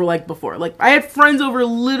what things were like before. Like, I had friends over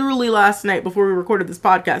literally last night before we recorded this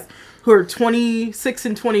podcast who are 26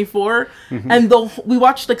 and 24, and we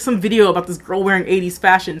watched like some video about this girl wearing 80s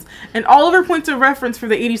fashions, and all of her points of reference for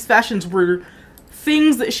the 80s fashions were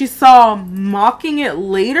things that she saw mocking it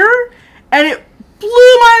later, and it blew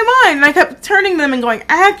my mind. And I kept turning them and going,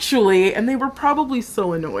 actually, and they were probably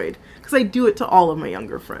so annoyed. Because because I do it to all of my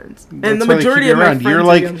younger friends, and That's the why they majority keep of you my around. friends You're are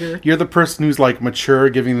like younger. you're the person who's like mature,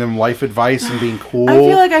 giving them life advice and being cool. I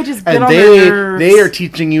feel like I just get and on they their nerves. they are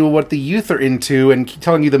teaching you what the youth are into and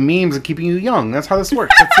telling you the memes and keeping you young. That's how this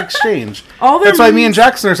works. That's the exchange. That's why me and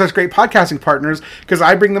Jackson are such great podcasting partners, because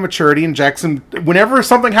I bring the maturity, and Jackson, whenever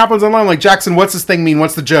something happens online, I'm like, Jackson, what's this thing mean?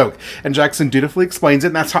 What's the joke? And Jackson dutifully explains it,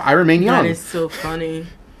 and that's how I remain young. That is so funny.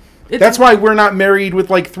 That's why we're not married with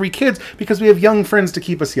like 3 kids, because we have young friends to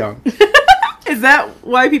keep us young. Is that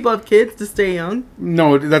why people have kids, to stay young?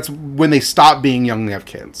 No, that's when they stop being young, they have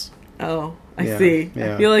kids. Oh, I see.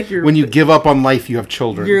 Yeah. I feel like when you give up on life, you have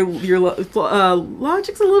children. Your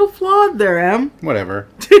logic's a little flawed there, Em. Whatever.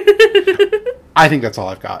 I think that's all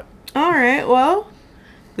I've got. All right, well,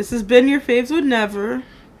 this has been Your Faves Would Never.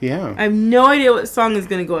 Yeah. I have no idea what song is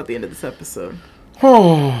going to go at the end of this episode.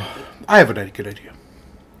 Oh, I have a good idea.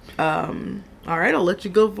 All right, I'll let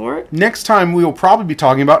you go for it. Next time, we will probably be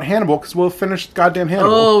talking about Hannibal, because we'll finish goddamn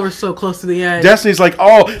Hannibal. Oh, we're so close to the end. Destiny's like,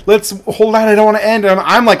 oh, let's hold out. I don't want to end. And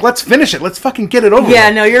I'm like, let's finish it. Let's fucking get it over Yeah,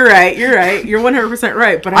 with. no, you're right. You're 100%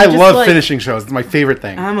 right. But I I'm just love like, finishing shows. It's my favorite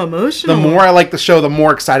thing. I'm emotional. The more I like the show, the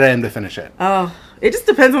more excited I am to finish it. Oh, it just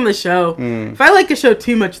depends on the show. If I like a show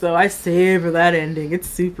too much, though, I savor that ending. It's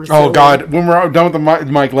super silly. Oh, God. When we're done with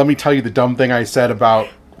the mic, let me tell you the dumb thing I said about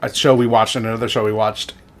a show we watched and another show we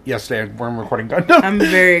watched yesterday when we're recording Gundam. I'm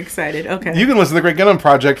very excited. Okay. You can listen to the Great Gundam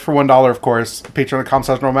Project for $1, of course.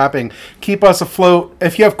 Patreon.com/normalmapping. Keep us afloat.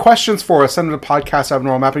 If you have questions for us, send them to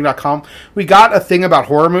podcast@normalmapping.com. We got a thing about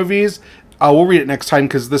horror movies. We'll read it next time,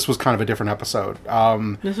 because this was kind of a different episode.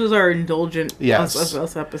 This was our indulgent Yes.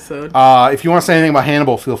 us episode. If you want to say anything about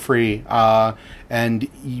Hannibal, feel free. And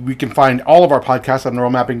we can find all of our podcasts at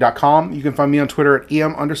normalmapping.com. You can find me on Twitter at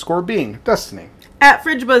em_being. Destiny. At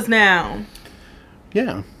FridgeBuzz now.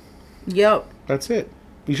 Yeah. Yep. That's it.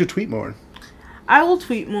 You should tweet more. I will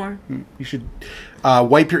tweet more. You should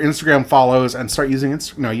wipe your Instagram follows and start using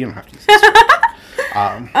Instagram. No, you don't have to use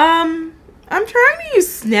Instagram. I'm trying to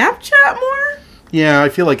use Snapchat more. Yeah, I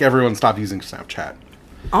feel like everyone stopped using Snapchat.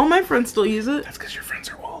 All my friends still use it. That's because your friends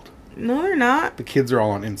are old. No, they're not. The kids are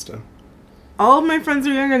all on Insta. All of my friends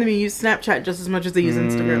are younger than me use Snapchat just as much as they use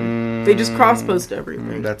Instagram. They just cross-post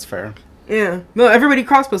everything. That's fair. Yeah. No, everybody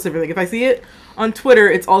cross-posts everything. If I see it on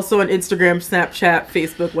Twitter, it's also on Instagram, Snapchat,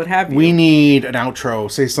 Facebook, what have you. We need an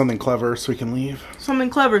outro. Say something clever so we can leave. Something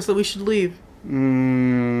clever, so we should leave.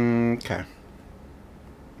 Okay.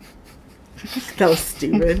 That was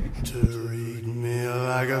stupid. Treat me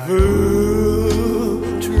like a fool,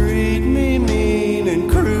 treat me mean and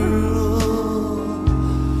cruel,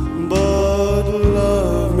 but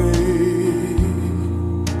love me,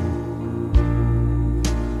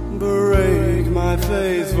 break my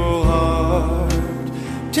faithful heart,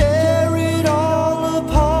 tear it all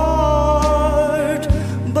apart,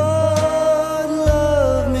 but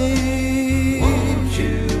love me. Won't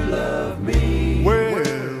you love me?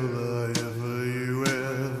 Wherever you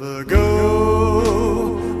ever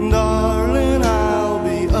go, darling, I'll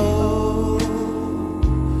be oh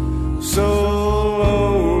so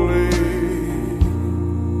lonely.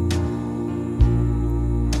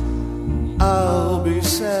 I'll be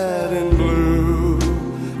sad and blue,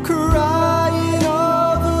 crying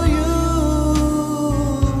over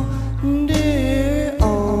you, dear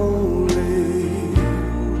only.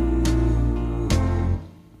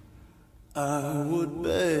 I would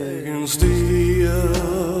beg and steal